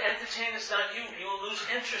really entertain it's not you, you will lose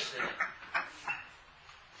interest in it.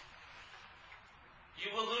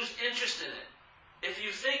 You will lose interest in it. If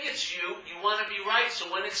you think it's you, you want to be right. So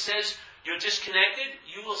when it says you're disconnected,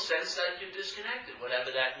 you will sense that you're disconnected,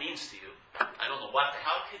 whatever that means to you. I don't know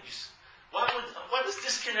how could you, what does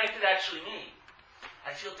disconnected actually mean?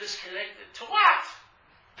 I feel disconnected. To what?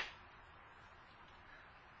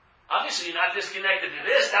 Obviously you're not disconnected to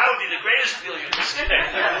this. That would be the greatest feeling of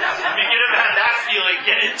disconnected. If you get about that feeling,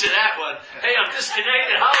 get into that one. Hey, I'm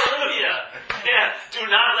disconnected. Hallelujah. Yeah, do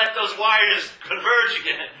not let those wires converge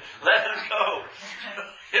again. Let them go.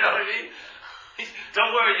 You know what I mean?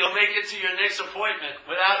 Don't worry, you'll make it to your next appointment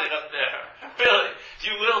without it up there. Really.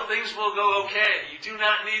 You will. Things will go okay. You do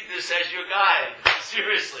not need this as your guide.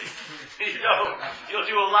 Seriously. You know, you'll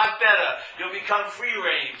do a lot better. You'll become free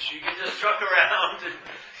range. You can just truck around and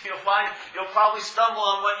you'll probably stumble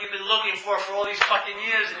on what you've been looking for all these fucking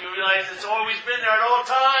years and you realize it's always been there at all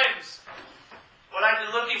times. What I've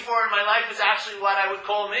been looking for in my life is actually what I would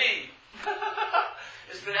call me.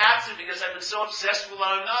 It's been absent because I've been so obsessed with what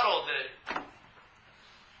I'm not all day.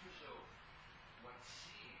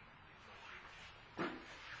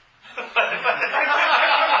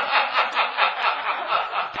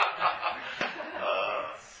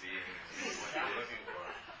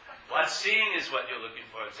 What's seeing is what you're looking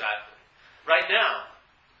for, exactly. Right now.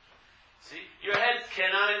 See? Your head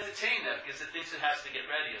cannot entertain that because it thinks it has to get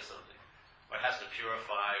ready or something. Or it has to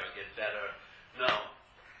purify or get better. No.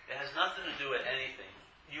 It has nothing to do with anything.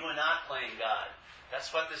 You are not playing God.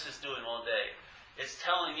 That's what this is doing all day. It's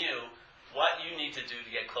telling you what you need to do to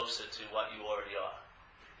get closer to what you already are.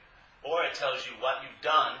 Or it tells you what you've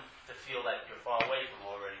done to feel like you're far away from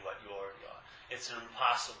already what you already are. It's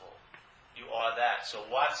impossible. You are that. So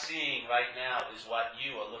what's seeing right now is what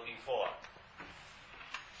you are looking for.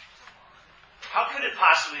 How could it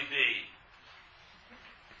possibly be?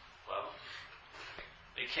 Well,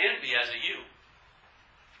 it can't be as a you.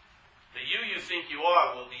 The you think you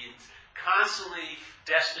are will be constantly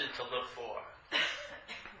destined to look for.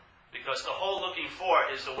 Because the whole looking for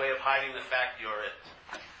is a way of hiding the fact you're it.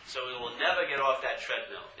 So it will never get off that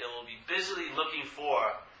treadmill. It will be busily looking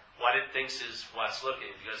for what it thinks is what's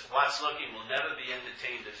looking. Because what's looking will never be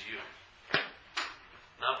entertained as you.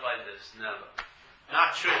 Not by this, never.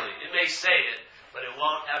 Not truly. It may say it, but it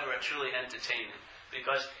won't ever truly entertain it.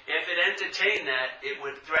 Because if it entertained that, it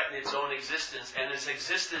would threaten its own existence. And its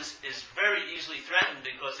existence is very easily threatened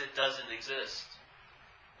because it doesn't exist.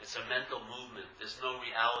 It's a mental movement. There's no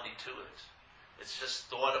reality to it. It's just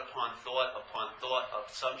thought upon thought,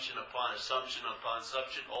 assumption upon assumption upon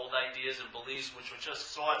assumption, old ideas and beliefs which were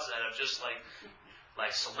just thoughts that are just like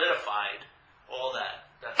solidified. All that.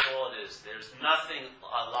 That's all it is. There's nothing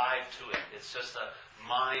alive to it. It's just a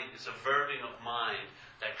mind, it's a verbing of mind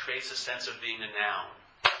that creates a sense of being a noun.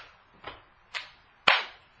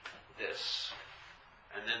 This.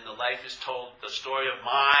 And then the life is told, the story of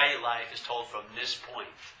my life is told from this point.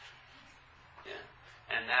 Yeah.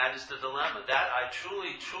 And that is the dilemma. That I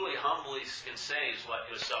truly, truly, humbly can say is what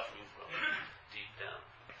you're suffering from, deep down.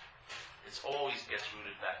 It always gets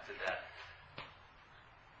rooted back to that.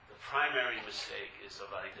 The primary mistake is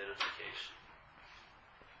of identification.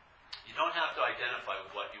 You don't have to identify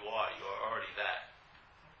with what you are. You are already that.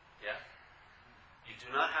 Yeah? You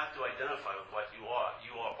do not have to identify with what you are.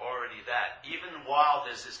 You are already that. Even while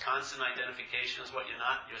there's this constant identification as what you're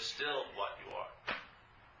not, you're still what you are.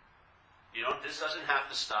 This doesn't have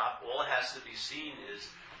to stop. All it has to be seen is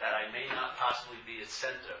that I may not possibly be its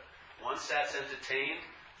center. Once that's entertained,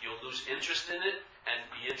 you'll lose interest in it, and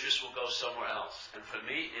the interest will go somewhere else. And for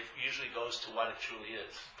me, it usually goes to what it truly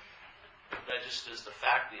is. It registers the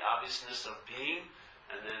fact, the obviousness of being,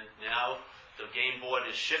 and then now the game board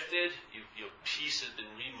is shifted, your piece has been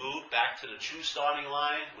removed back to the true starting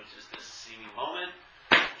line, which is this seeming moment,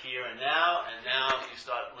 here and now you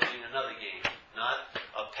start living another game. Not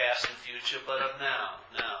of past and future, but of now.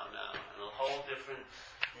 And a whole different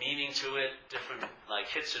meaning to it, different, like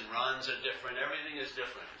hits and runs are different, everything is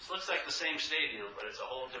different. It looks like the same stadium, but it's a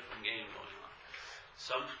whole different game going on.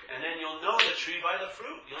 And then you'll know the tree by the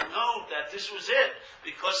fruit. You'll know that this was it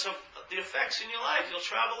because of the effects in your life. You'll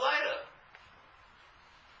travel lighter.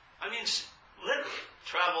 I mean, literally,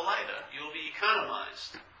 travel lighter. You'll be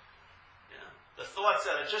economized. Yeah. The thoughts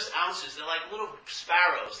that are just ounces, they're like little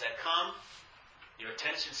sparrows that come, your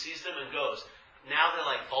attention sees them and goes. Now they're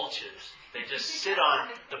like vultures. They just sit on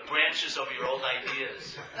the branches of your old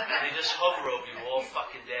ideas. And they just hover over you all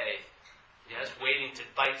fucking day. Yes, waiting to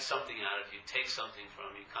bite something out of you, take something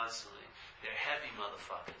from you constantly. They're heavy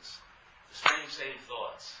motherfuckers. The same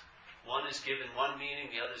thoughts. One is given one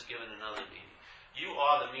meaning, the other is given another meaning. You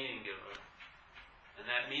are the meaning giver. And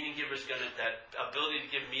that meaning giver is that ability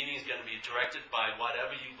to give meaning is going to be directed by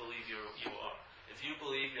whatever you believe you are. If you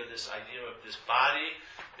believe you're this idea of this body,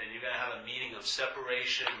 then you're going to have a meaning of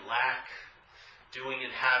separation, lack, doing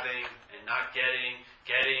and having, and not getting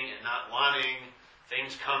and not wanting,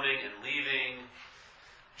 things coming and leaving,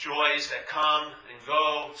 joys that come and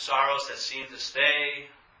go, sorrows that seem to stay.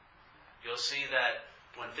 You'll see that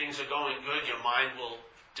when things are going good, your mind will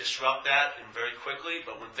disrupt that and very quickly,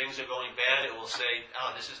 but when things are going bad, it will say,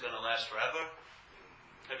 oh, this is going to last forever.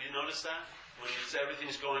 Have you noticed that? When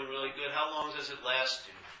everything's going really good, how long does it last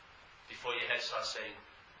you before your head starts saying,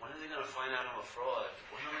 when are they going to find out I'm a fraud?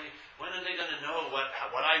 When are they going to know what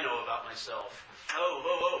I know about myself?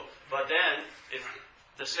 Oh. But then, if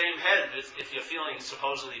the same head, if you're feeling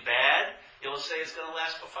supposedly bad, it will say it's going to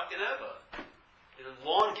last for fucking ever. It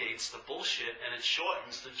elongates the bullshit and it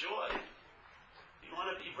shortens the joy. You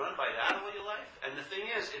want to be run by that all your life? And the thing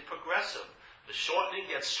is, it's progressive. The shortening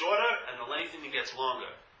gets shorter and the lengthening gets longer.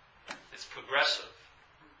 It's progressive.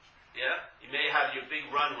 Yeah? You may have your big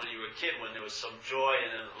run when you were a kid when there was some joy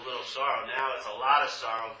and then a little sorrow. Now it's a lot of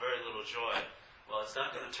sorrow, very little joy. Well, it's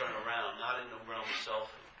not going to turn around, not in the realm of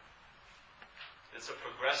selfing. It's a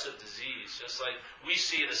progressive disease, just like we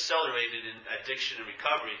see it accelerated in addiction and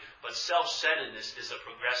recovery, but self-centeredness is a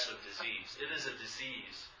progressive disease. It is a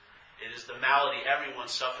disease. It is the malady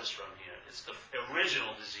everyone suffers from here. It's the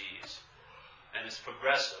original disease, and it's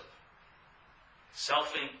progressive.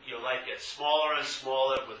 Selfing, your life gets smaller and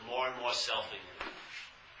smaller with more and more selfing in it.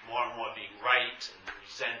 More and more being right and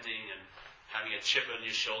resenting and having a chip on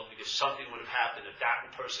your shoulder because something would have happened. If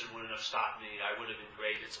that person wouldn't have stopped me, I would have been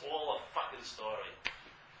great. It's all a fucking story.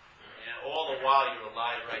 And all the while you're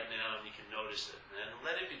alive right now and you can notice it. And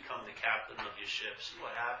let it become the captain of your ship. See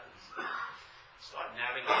what happens. Start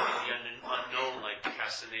navigating the unknown like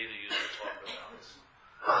Castaneda used to talk about.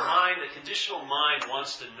 The conditional mind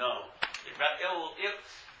wants to know.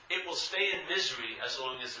 It will stay in misery as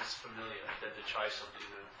long as it's familiar than to try something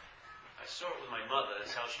new. I saw it with my mother.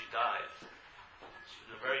 That's how she died. She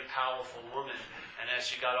was a very powerful woman. And as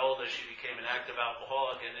she got older, she became an active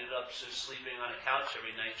alcoholic and ended up just sleeping on a couch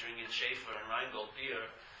every night drinking Schaefer and Rheingold beer.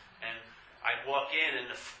 And I'd walk in and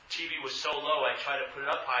the TV was so low, I'd try to put it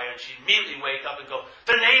up higher, and she'd immediately wake up and go,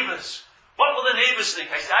 "The neighbors! What will the neighbors think?"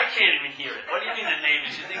 I said, "I can't even hear it." "What do you mean the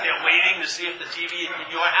neighbors? You think they're waiting to see if the TV in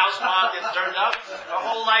your house, Mom, gets turned up?" Her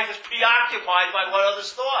whole life is preoccupied by what others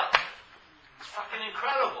thought. It's fucking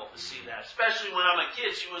incredible to see that. Especially when I'm a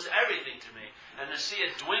kid, she was everything to me. And to see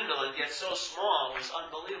it dwindle and get so small was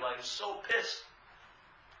unbelievable. I was so pissed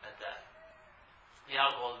at that. The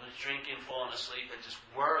alcohol was drinking, falling asleep, and just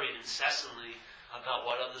worried incessantly about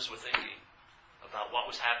what others were thinking. About what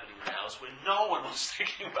was happening in the house when no one was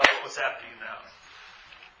thinking about what was happening in the house.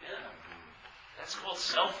 Yeah. That's called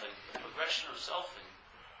selfing, the progression of selfing.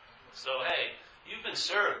 So, hey, you've been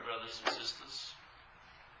served, brothers and sisters.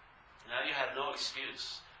 Now you have no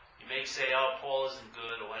excuse. You may say, "Oh, Paul isn't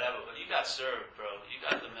good," or whatever, but you got served, bro. You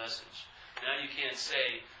got the message. Now you can't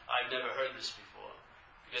say, "I've never heard this before."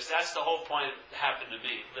 Because that's the whole point that happened to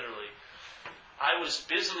me, literally. I was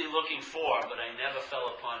busily looking for, but I never fell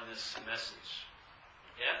upon this message.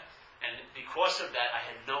 Yeah? And because of that, I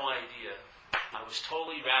had no idea. I was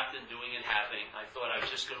totally wrapped in doing and having. I thought I was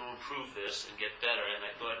just going to improve this and get better, and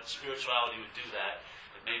I thought spirituality would do that.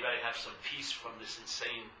 And maybe I'd have some peace from this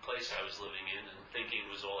insane place I was living in and thinking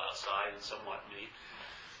it was all outside and somewhat me.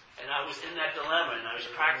 And I was in that dilemma, and I was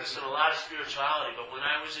practicing a lot of spirituality, but when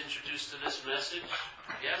I was introduced to this message,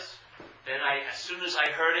 yes, then as soon as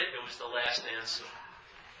I heard it, it was the last answer.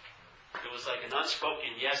 It was like an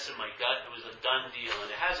unspoken yes in my gut. It was a done deal.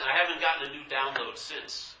 And I haven't gotten a new download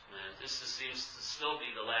since. Man, this seems to still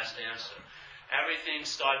be the last answer. Everything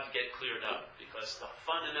started to get cleared up because the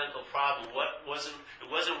fundamental problem it wasn't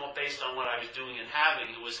based on what I was doing and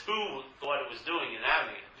having. It was who thought it was doing and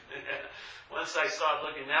having it. Once I started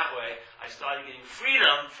looking that way, I started getting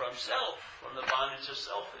freedom from self, from the bondage of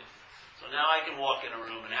selfing. So now I can walk in a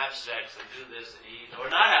room and have sex and do this and eat,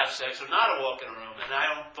 or not have sex, or not walk in a room, and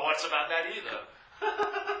I don't thoughts about that either.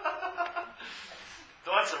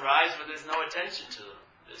 Thoughts arise, but there's no attention to them.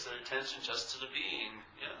 There's an attention just to the being.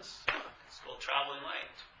 Yes, it's called traveling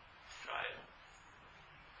light. Try it.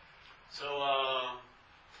 So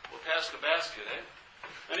we'll pass the basket, eh?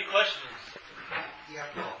 Any questions? Yeah,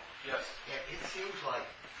 Paul. Yes. Yeah, it seems like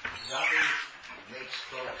nothing makes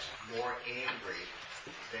folks more angry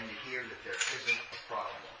than to hear that there isn't a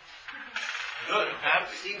problem. Good, I'm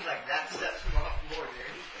happy. It seems like that sets them off more than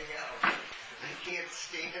anything else. They can't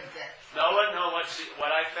stand that. No,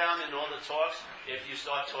 what I found in all the talks, if you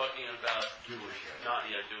start talking about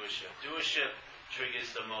doership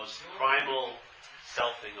triggers the most primal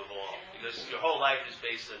selfing of all, because your whole life is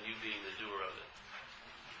based on you being the doer of it.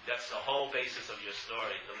 That's the whole basis of your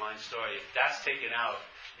story, the mind story. If that's taken out,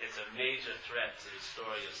 it's a major threat to the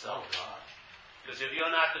story of self. Because if you're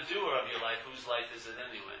not the doer of your life, whose life is it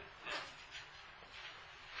anyway?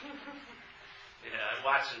 Yeah, I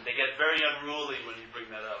watch them. They get very unruly when you bring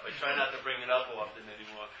that up. I try not to bring it up often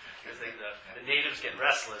anymore, because the natives get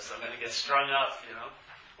restless. I'm going to get strung up, you know.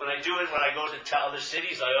 When I do it, when I go to other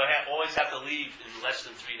cities, I always have to leave in less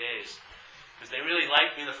than 3 days. Because they really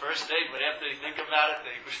like me the first day, but after they think about it,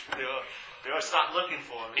 they all stop looking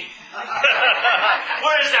for me.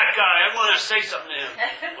 Where is that guy? I want to say something to him.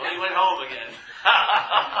 Well, he went home again.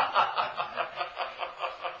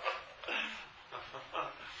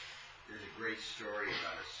 There's a great story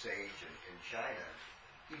about a sage in China.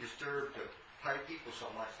 He disturbed the people so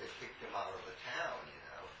much they kicked him out of the town, you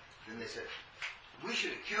know. Then they said, we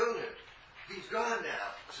should have killed him. He's gone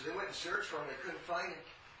now. So they went and searched for him. They couldn't find him.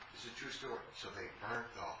 It's a true story. So they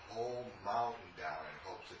burnt the whole mountain down in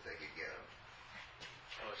hopes that they could get him.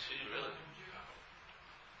 Oh, gee, really?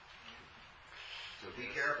 So be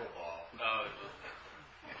careful, Paul. Oh,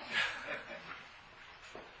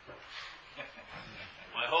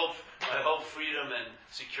 my whole freedom and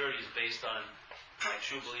security is based on my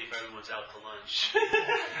true belief everyone's out to lunch.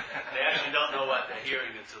 They actually don't know what they're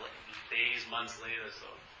hearing until like days, months later, so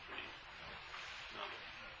no.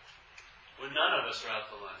 Well, none of us are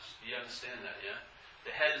out to lunch. Do you understand that, yeah?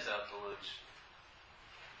 The head is out to lunch.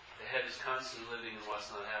 The head is constantly living in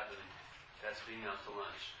what's not happening. That's being out to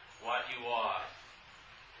lunch. What you are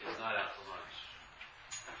is not out to lunch.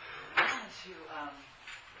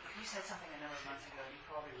 You said something a number of months ago, you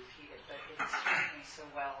probably repeated, but it struck me so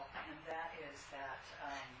well, and that is that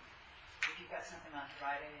if you've got something on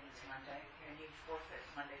Friday and it's Monday, and you forfeit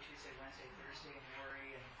Monday, Tuesday, Wednesday, Thursday, and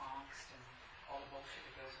worry and angst and all the bullshit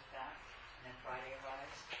that goes with that, and then Friday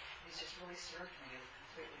arrives, it's just really served me to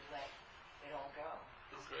completely let it all go.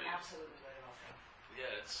 That's great. Absolutely let it all go.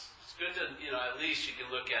 Yeah, it's good to, at least you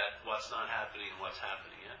can look at what's not happening and what's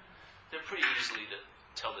happening, yeah? They're pretty easily to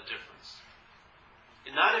tell the difference.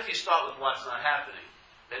 And not if you start with what's not happening,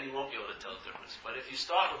 then you won't be able to tell the difference. But if you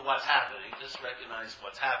start with what's happening, just recognize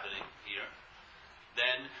what's happening here,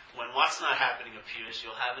 then when what's not happening appears,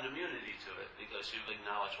 you'll have an immunity to it because you've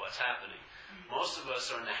acknowledged what's happening. Most of us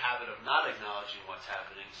are in the habit of not acknowledging what's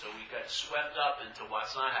happening, so we get swept up into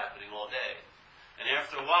what's not happening all day. And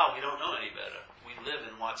after a while, we don't know any better. We live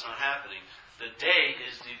in what's not happening. The day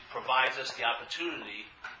provides us the opportunity,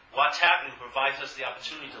 what's happening provides us the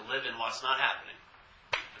opportunity to live in what's not happening.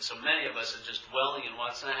 And so many of us are just dwelling in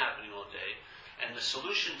what's not happening all day, and the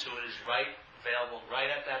solution to it is available right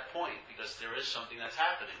at that point, because there is something that's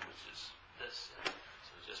happening, which is this.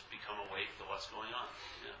 So just become awake to what's going on.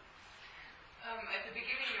 Yeah. At the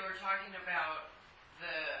beginning, you were talking about the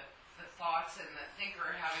thoughts and the thinker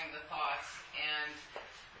having the thoughts, and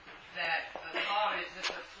that the thought is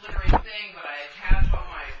just a flittering thing, but I attach all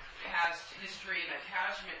my past history and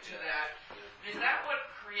attachment to that. Is that what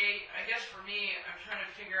I guess for me, I'm trying to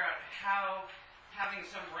figure out how having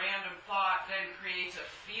some random thought then creates a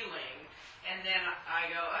feeling, and then I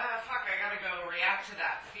go, fuck, I gotta go react to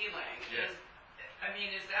that feeling. Yeah.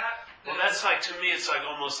 Is that... Well, that's like, to me, it's like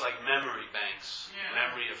almost like memory banks, yeah.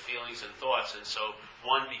 Memory of feelings and thoughts, and so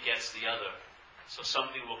one begets the other. So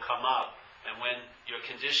something will come up, and when your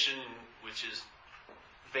condition, which is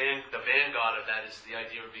the vanguard of that is the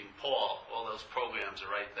idea of being Paul, all those programs are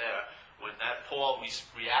right there. When that Paul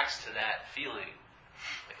reacts to that feeling,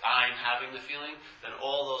 like I'm having the feeling, then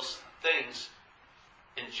all those things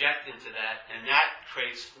inject into that, and that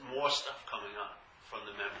creates more stuff coming up. from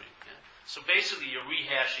the memory. Yeah? So basically, you're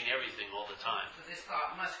rehashing everything all the time. So this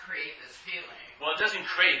thought must create this feeling. Well, it doesn't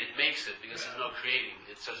create, it makes it, because there's no creating.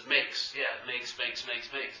 It says makes. Yeah, makes.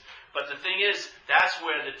 But the thing is, that's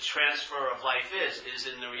where the transfer of life is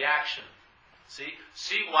in the reaction.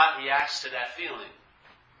 See what reacts to that feeling.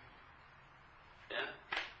 Yeah?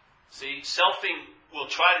 See, selfing will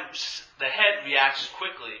try to, the head reacts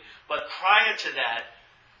quickly, but prior to that,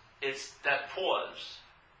 it's that pause.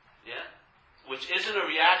 Yeah? Which isn't a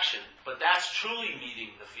reaction, but that's truly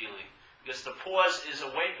meeting the feeling. Because the pause is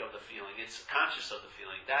awake of the feeling. It's conscious of the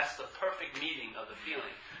feeling. That's the perfect meeting of the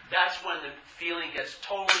feeling. That's when the feeling gets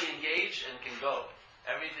totally engaged and can go.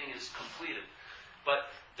 Everything is completed. But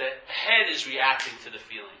the head is reacting to the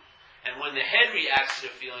feeling. And when the head reacts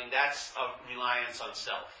to the feeling, that's a reliance on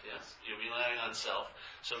self. Yes? You're relying on self.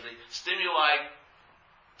 So the stimuli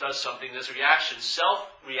does something, there's a reaction. Self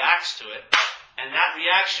reacts to it. And that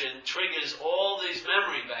reaction triggers all these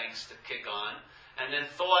memory banks to kick on. And then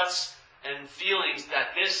thoughts and feelings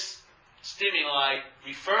that this stimuli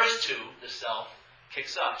refers to, the self,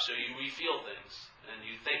 kicks up. So you refeel things, and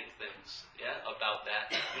you think things, about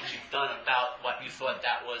that, which you've done about what you thought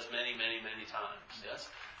that was many, many, many times, yes?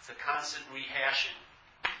 It's a constant rehashing,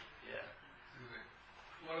 yeah.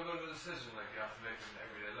 What about a decision like you have to make in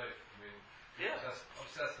everyday life? I mean,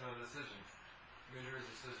 obsessing on a decision. I mean, there is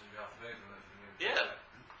a decision you have to make in life. I mean, Yeah.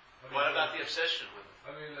 What about the obsession with it?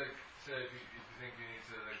 I mean, like, say if you think you need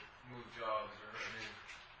to, like, move jobs, or, I mean,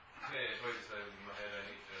 say if I decide in my head I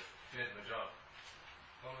need to change my job,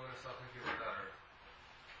 how am I going to stop thinking about that? Or,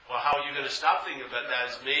 Well, how are you going to stop thinking about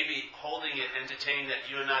that is maybe holding it, entertaining that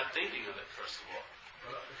you're not thinking of it, first of all.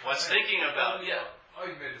 well, What's thinking about,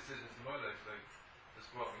 I've made decisions in my life, like, this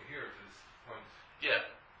brought me here to this point. Yeah.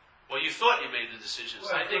 Well, you thought you made the decisions.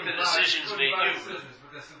 Well, I think the good decisions bad made you. decisions,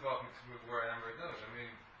 but they still brought me to where I am right now. I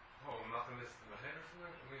mean, I'm not going to listen to my head or something.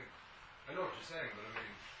 I mean, I know what you're saying, but I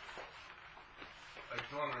mean, I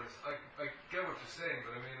don't understand. I get what you're saying,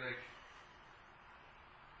 but I mean, like,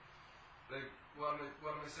 what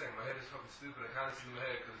am I saying? My head is fucking stupid. I can't listen to my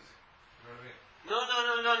head because, you know what I mean?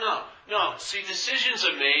 No. See, decisions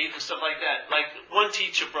are made and stuff like that. Like, one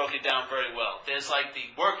teacher broke it down very well. There's like the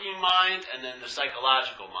working mind and then the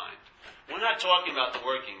psychological mind. We're not talking about the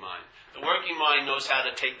working mind. The working mind knows how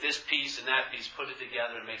to take this piece and that piece, put it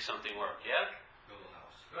together and make something work, yeah? Build a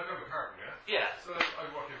house. Like I'm a carpenter, Yeah, So I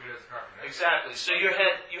work every day as a carpenter. exactly. So your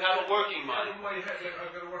head, you have a working mind. In my head, like,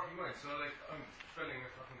 I've got a working mind. So, like, I'm filling a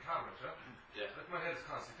fucking cabinet, Yeah. Like, my head is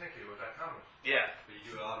constantly thinking about that cabinet. Yeah. But you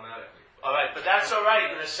do it automatically. All right, but that's all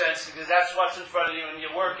right in a sense because that's what's in front of you and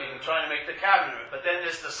you're working and trying to make the cabinet. But then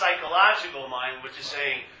there's the psychological mind, which is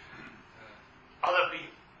saying,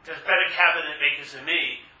 there's better cabinet makers than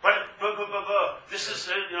me. But this is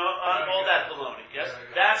all that baloney. Yes,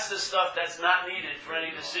 that's the stuff that's not needed for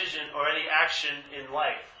any decision or any action in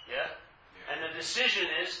life. Yeah, and the decision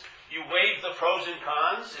is you weigh the pros and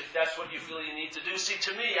cons if that's what you feel you need to do. See,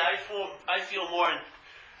 to me, I feel more.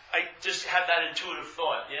 I just have that intuitive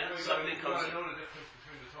thought, something comes in. You know the difference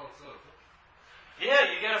between the thoughts of it.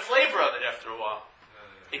 Yeah, you get a flavor of it after a while.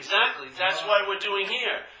 Exactly. That's what we're doing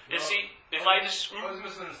here. You see, if I just... I was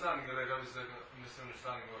misunderstanding, like, I was like,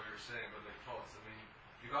 misunderstanding what you were saying about, like, thoughts. I mean,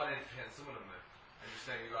 you got to entertain some of them, like, and you're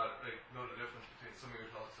saying you got to, like, know the difference between some of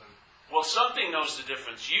your thoughts and... Well, something knows the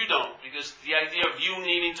difference. You don't, because the idea of you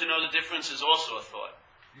needing to know the difference is also a thought.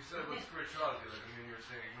 You said about spirituality, like, I mean, you were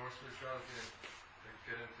saying ignore spirituality and, like,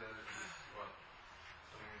 get into, what?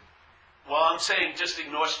 I mean... Well, I'm saying just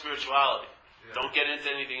ignore spirituality. Yeah. Don't get into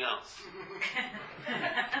anything else.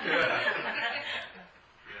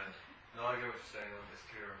 No, I get what you're saying. I'm just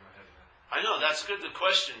clear in my head now. I know, that's good, the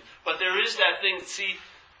question. But there is that thing, see,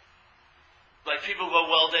 like people go,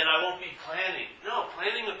 well, then I won't be planning. No,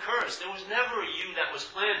 planning occurs. There was never a you that was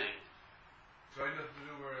planning. So I had nothing to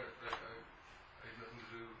do where, like, I had nothing to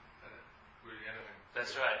do really anything.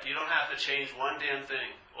 That's right. You don't have to change one damn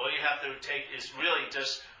thing. All you have to take is really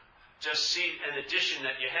just see an addition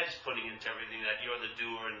that your head's putting into everything, that you're the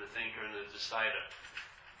doer and the thinker and the decider.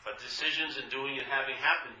 But decisions and doing and having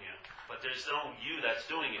happen here. But there's no you that's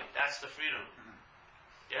doing it. That's the freedom.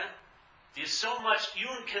 Yeah? There's so much, you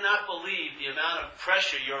cannot believe the amount of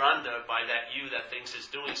pressure you're under by that you that thinks it's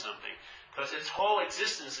doing something. Because its whole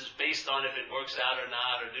existence is based on if it works out or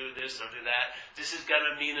not, or do this or do that. This is going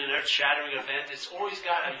to mean an earth-shattering event. It's always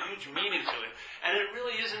got a huge meaning to it. And it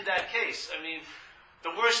really isn't that case. I mean,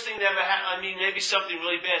 the worst thing that ever happened, maybe something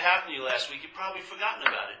really bad happened to you last week. You've probably forgotten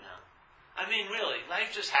about it now. I mean, really,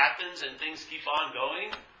 life just happens and things keep on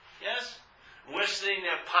going. Yes? We're sitting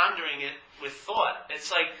there pondering it with thought.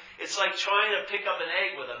 It's like trying to pick up an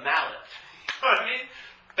egg with a mallet. You know what I mean?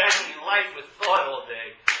 banging life with thought all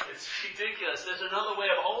day. It's ridiculous. There's another way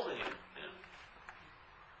of holding it. Yeah?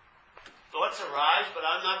 Thoughts arise, but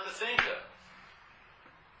I'm not the thinker.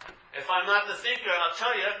 If I'm not the thinker, I'll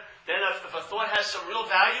tell you, then if a thought has some real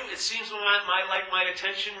value, it seems like my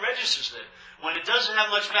attention registers it. When it doesn't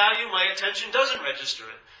have much value, my attention doesn't register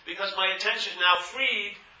it. Because my attention is now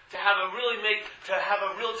freed to have a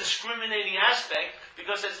real discriminating aspect,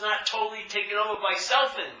 because it's not totally taken over by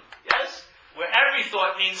selfing. Yes? Where every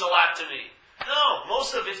thought means a lot to me. No,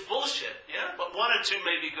 most of it's bullshit. Yeah? But one or two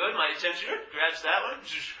may be good. My attention grabs that one,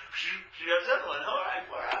 grabs that one. All right,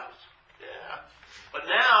 4 hours. Yeah. But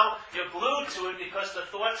now you're glued to it because the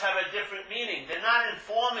thoughts have a different meaning. They're not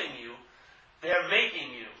informing you, they're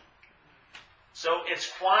making you. So it's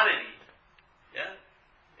quantity. Yeah?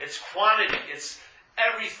 It's quantity. It's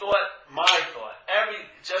every thought, my thought.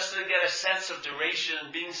 Just to get a sense of duration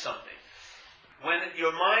and being something. When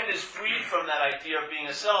your mind is freed from that idea of being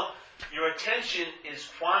a self, your attention is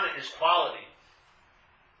quality.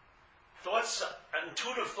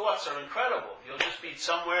 Intuitive thoughts are incredible. You'll just be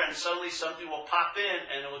somewhere and suddenly something will pop in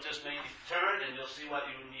and it will just make you turn and you'll see what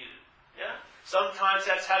you needed. Yeah? Sometimes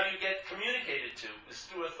that's how you get communicated to, is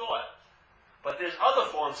through a thought. But there's other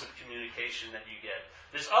forms of communication that you get.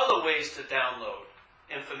 There's other ways to download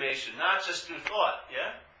information, not just through thought,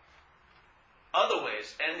 yeah? Other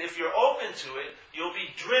ways. And if you're open to it, you'll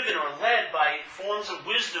be driven or led by forms of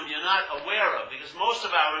wisdom you're not aware of, because most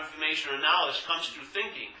of our information or knowledge comes through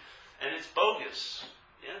thinking, and it's bogus.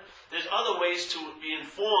 Yeah? There's other ways to be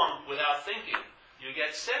informed without thinking. You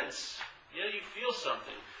get sense. Yeah, you feel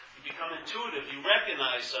something. You become intuitive. You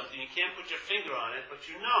recognize something. You can't put your finger on it, but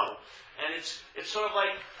you know. And it's sort of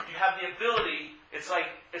like you have the ability. It's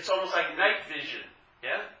almost like night vision.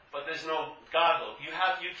 Yeah, but there's no goggle. You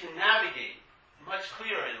can navigate much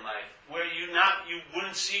clearer in life, where you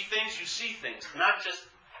wouldn't see things. You see things, not just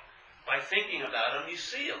by thinking about them. You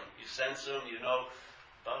see them. You sense them. You know.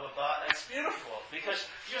 Blah, blah, blah. It's beautiful because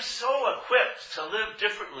you're so equipped to live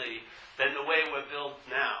differently than the way we're built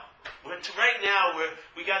now. Right now,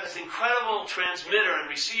 we got this incredible transmitter and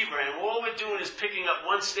receiver, and all we're doing is picking up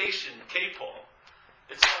one station, K-Pol.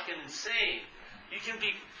 It's fucking insane. You could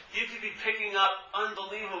be picking up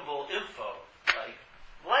unbelievable info, like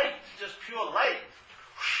light, just pure light.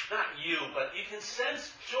 Not you, but you can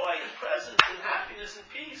sense joy and presence and happiness and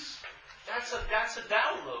peace. That's a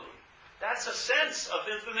download. That's a sense of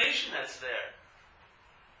information that's there.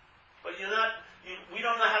 But we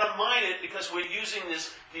don't know how to mine it because we're using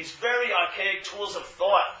these very archaic tools of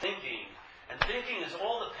thought, thinking. And thinking is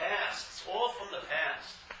all the past. It's all from the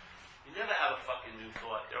past. You never have a fucking new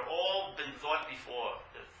thought. They're all been thought before.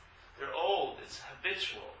 They're old. It's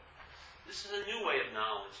habitual. This is a new way of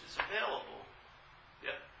knowledge. It's available.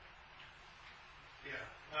 Yep. Yeah.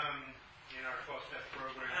 In our 12-step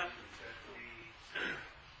program, that we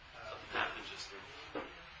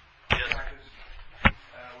Yes.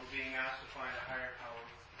 we're being asked to find a higher power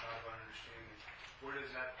out of understanding. Where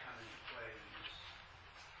does that come into play?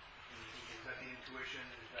 Is that the intuition?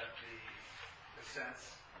 Is that the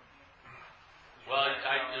sense? Well, it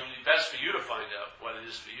would be best for you to find out what it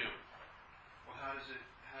is for you. Well, how does it,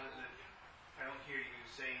 I don't hear you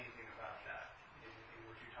say anything about that in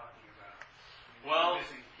what you're talking about. Well, the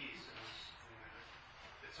missing piece.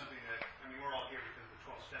 It's something that, we're all here because of the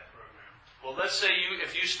 12-step program. well, let's say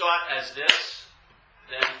if you start as this,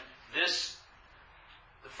 then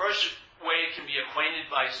the first way it can be acquainted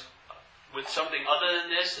with something other than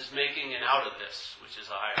this is making an out of this, which is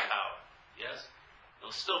a higher power. Yes?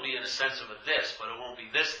 It'll still be in a sense of a this, but it won't be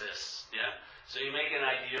this. Yeah? So you make an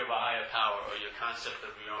idea of a higher power or your concept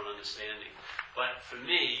of your own understanding. But for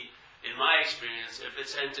me, in my experience, if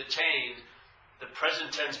it's entertained, the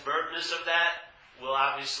present tense verbness of that will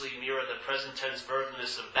obviously mirror the present tense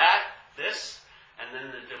verbness of this, and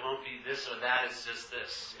then there won't be this or that, it's just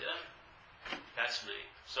this. Yeah? That's me.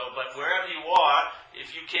 So, but wherever you are,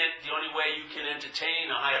 the only way you can entertain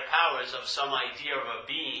a higher power is of some idea of a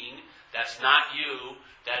being that's not you,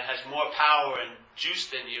 that has more power and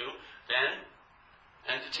juice than you, then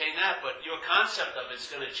entertain that. But your concept of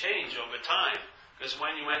it's going to change over time. Because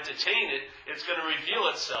when you entertain it, it's going to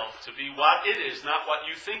reveal itself to be what it is, not what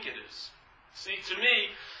you think it is. See, to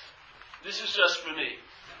me, this is just for me.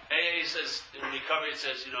 AA says, in recovery, it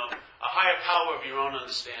says, a higher power of your own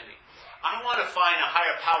understanding. I want to find a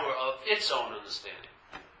higher power of its own understanding.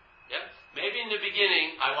 Yeah? Maybe in the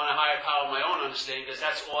beginning, I want a higher power of my own understanding, because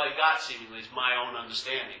that's all I got, seemingly, is my own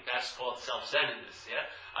understanding. That's called self-centeredness. Yeah?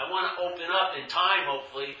 I want to open up in time,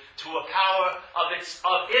 hopefully, to a power of its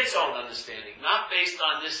own understanding, not based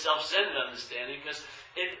on this self-centered understanding, because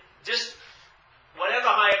whatever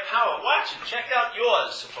higher power, watch it, check out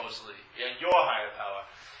yours, supposedly, your higher power.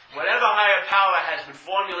 Whatever higher power has been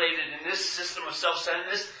formulated in this system of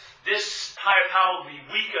self-centeredness, this higher power will be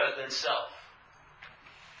weaker than self.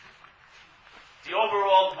 The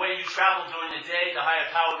overall way you travel during the day, the higher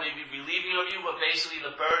power may be relieving of you, but basically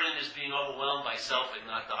the burden is being overwhelmed by self and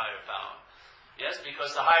not the higher power. Yes,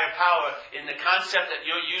 because the higher power, in the concept that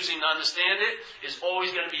you're using to understand it, is always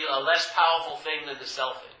going to be a less powerful thing than the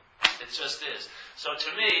selfing. It just is. So to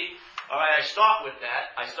me, all right, I start with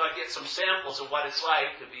that. I start getting some samples of what it's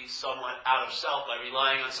like to be somewhat out of self by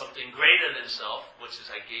relying on something greater than self, which is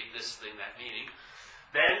I gave this thing that meaning.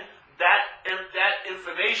 Then that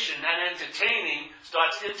information, that entertaining,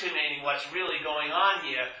 starts intimating what's really going on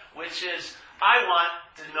here, which is I want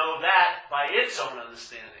to know that by its own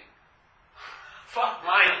understanding. Fuck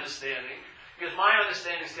my understanding, because my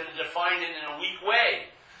understanding is going to define it in a weak way.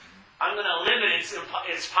 I'm going to limit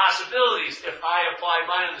its possibilities if I apply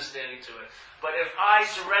my understanding to it. But if I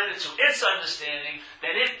surrender to its understanding,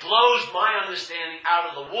 then it blows my understanding out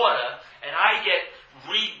of the water, and I get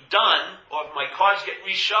redone, or my cards get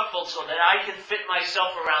reshuffled so that I can fit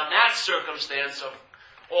myself around that circumstance of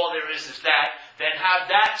all there is that, then have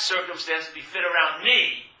that circumstance be fit around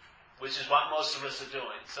me, which is what most of us are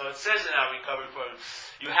doing. So it says in our recovery program,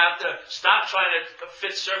 you have to stop trying to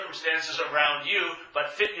fit circumstances around you,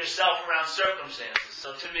 but fit yourself around circumstances.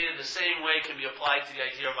 So to me, the same way can be applied to the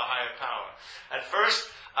idea of a higher power. At first,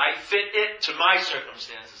 I fit it to my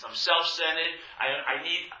circumstances. I'm self-centered. I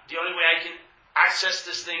need, the only way I can access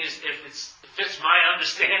this thing is if it fits my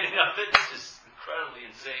understanding of it, which is incredibly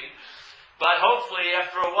insane. But hopefully,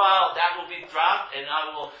 after a while, that will be dropped, and I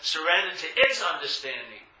will surrender to its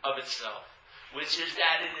understanding of itself, which is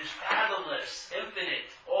that it is fathomless, infinite,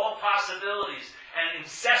 all possibilities, and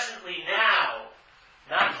incessantly now,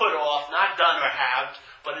 not put off, not done or halved,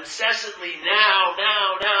 but incessantly now.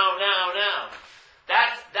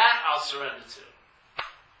 That I'll surrender to.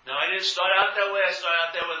 Now, I didn't start out that way. I started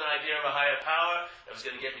out there with an idea of a higher power that was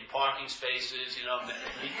going to get me parking spaces,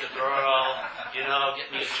 meet the girl, get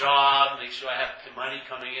me a job, make sure I have money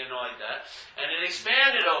coming in, all like that. And it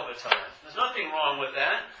expanded over time. There's nothing wrong with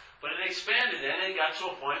that, but it expanded, and it got to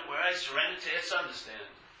a point where I surrendered to its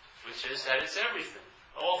understanding, which is that it's everything,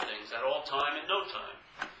 all things, at all time and no time.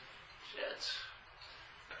 Shit.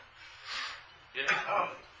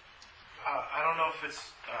 I don't know if it's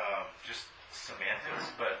just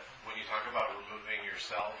semantics, but when you talk about removing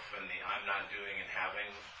yourself and the I'm not doing and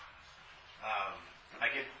having,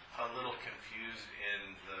 I get a little confused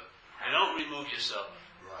in the... You don't remove yourself.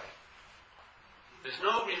 Right. There's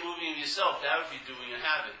no removing yourself. That would be doing and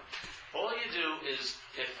having. All you do is,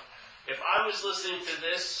 if I was listening to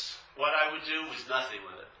this, what I would do was nothing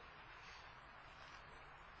with it.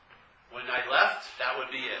 When I left, that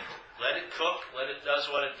would be it. Let it cook, let it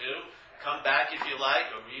does what it do. Come back if you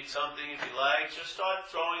like, or read something if you like. Just start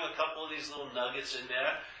throwing a couple of these little nuggets in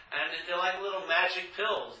there, and they're like little magic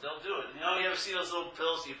pills. They'll do it. You ever see those little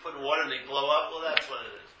pills you put in water and they blow up? Well, that's what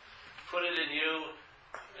it is. Put it in you,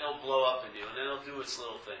 it'll blow up in you, and then it'll do its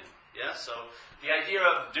little thing. Yeah. So the idea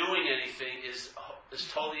of doing anything is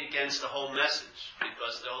totally against the whole message,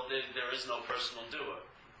 because there is no personal doer.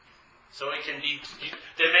 So it can be,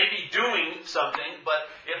 there may be doing something,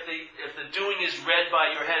 but if the doing is read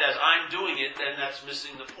by your head as I'm doing it, then that's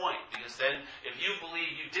missing the point. Because then, if you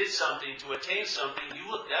believe you did something to attain something, you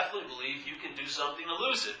will definitely believe you can do something to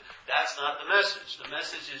lose it. That's not the message. The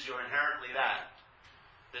message is you're inherently that.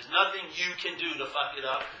 There's nothing you can do to fuck it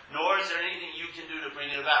up, nor is there anything you can do to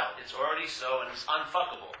bring it about. It's already so, and it's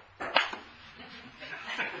unfuckable.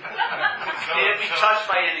 Can't be touched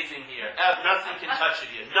by anything here. Nothing can touch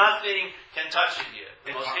it here. Nothing can touch it here.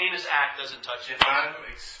 The most heinous act doesn't touch it. If I'm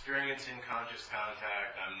experiencing conscious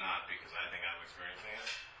contact, I'm not because I think I'm experiencing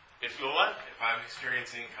it. If you're what? If I'm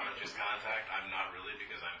experiencing conscious contact, I'm not really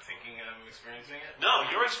because I'm thinking I'm experiencing it. No,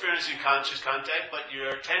 you're experiencing conscious contact, but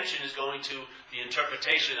your attention is going to the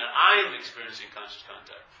interpretation that I'm experiencing conscious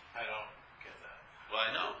contact. I don't get that. Well,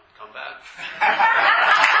 I know. Come back.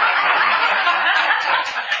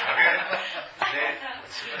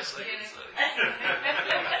 Seriously.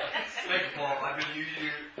 Thank you, Paul. I've been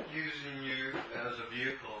using you as a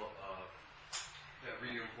vehicle that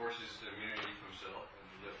reinforces the immunity from self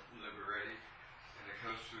and liberating. And it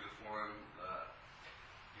comes through the form,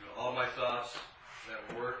 all my thoughts that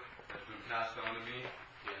work has been passed on to me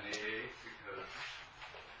in AA because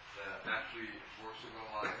that actually works in my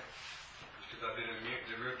life. Because I've been immune.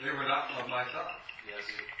 They were not of my thoughts. Yes.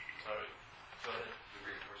 Sorry. Go ahead. It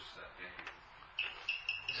reinforces that. Thank you.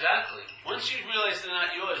 Exactly. Once you realize they're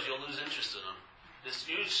not yours, you'll lose interest in them. This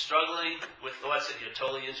you struggling with thoughts that you're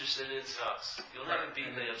totally interested in sucks. You'll never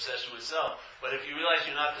beat the obsession with self. But if you realize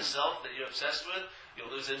you're not the self that you're obsessed with,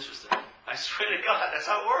 you'll lose interest in it. I swear to God, that's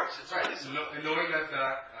how it works. It's Right. really simple. And knowing that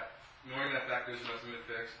fact there's nothing to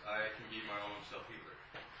fix, I can be my own self-healer.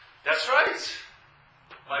 That's right.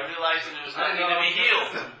 By realizing there was nothing to be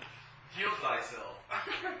healed. Heal thyself.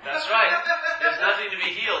 That's right. There's nothing to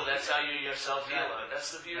be healed. That's how you're your self-healer.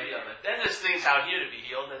 That's the beauty of it. Then there's things out here to be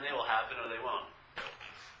healed, and they will happen or they won't.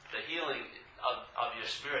 The healing of your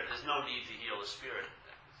spirit, there's no need to heal the spirit.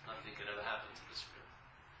 Nothing can ever happen to the spirit.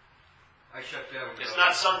 I shut down. It's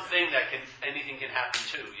not something that anything can happen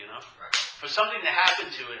to, you know? Right. For something to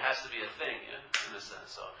happen to, it has to be a thing, yeah? In a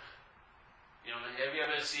sense. So, you know, have you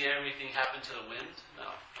ever seen everything happen to the wind?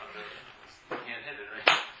 No, not really. You can't hit it,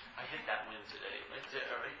 right? I hit that wind today, right there,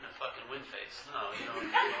 right in the fucking wind face. No, you don't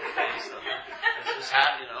face nothing. It's just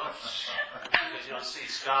you know, because you don't see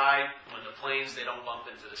sky. When the planes, they don't bump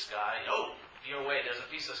into the sky. Oh, you're away, there's a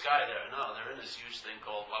piece of sky there. No, they're in this huge thing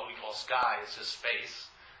called what we call sky. It's just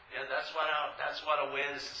space. Yeah, that's what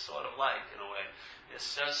awareness is sort of like, in a way.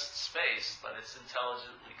 It's just space, but it's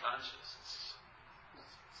intelligently conscious.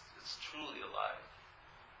 It's truly alive.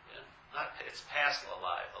 It's past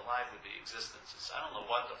alive. Alive would be existence. I don't know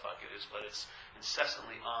what the fuck it is, but it's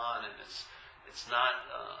incessantly on, and it's not.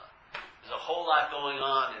 There's a whole lot going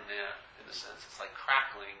on in there, in a sense. It's like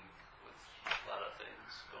crackling with a lot of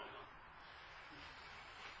things going on.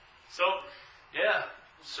 So, yeah,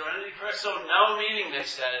 Serenity Prayer. So no meeting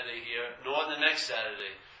next Saturday here, nor the next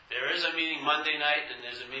Saturday. There is a meeting Monday night, and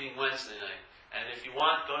there's a meeting Wednesday night. And if you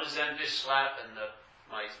want, go to Zen Fish Slap, and the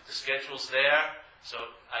schedule's there. So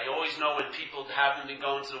I always know when people haven't been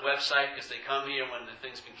going to the website because they come here when the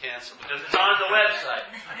thing's been canceled. Because it's on the website.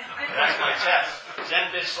 That's my test.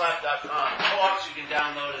 ZenFishSlap.com. Talks, you can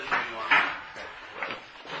download it if you want.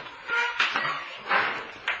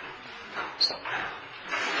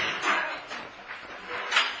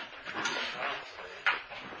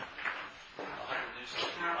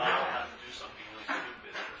 I'll have to do something really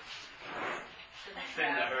stupid.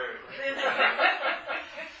 Thing to hurt.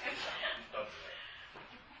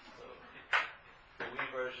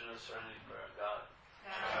 Version of Serenity Prayer. God,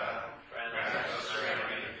 grant us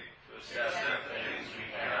serenity to accept the things we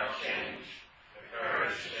cannot change, the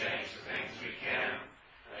courage to change the things we can,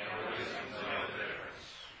 and the wisdom to know the difference.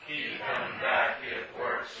 Keep coming back if it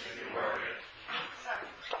works, if you work it.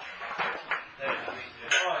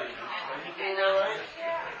 Are you doing all right?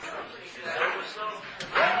 Is that over still?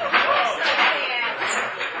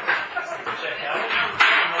 Check out.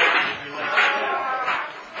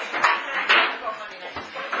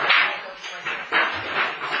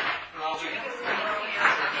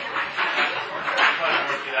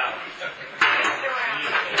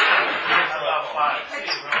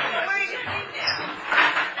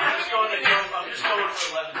 I'm just going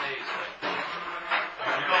for 11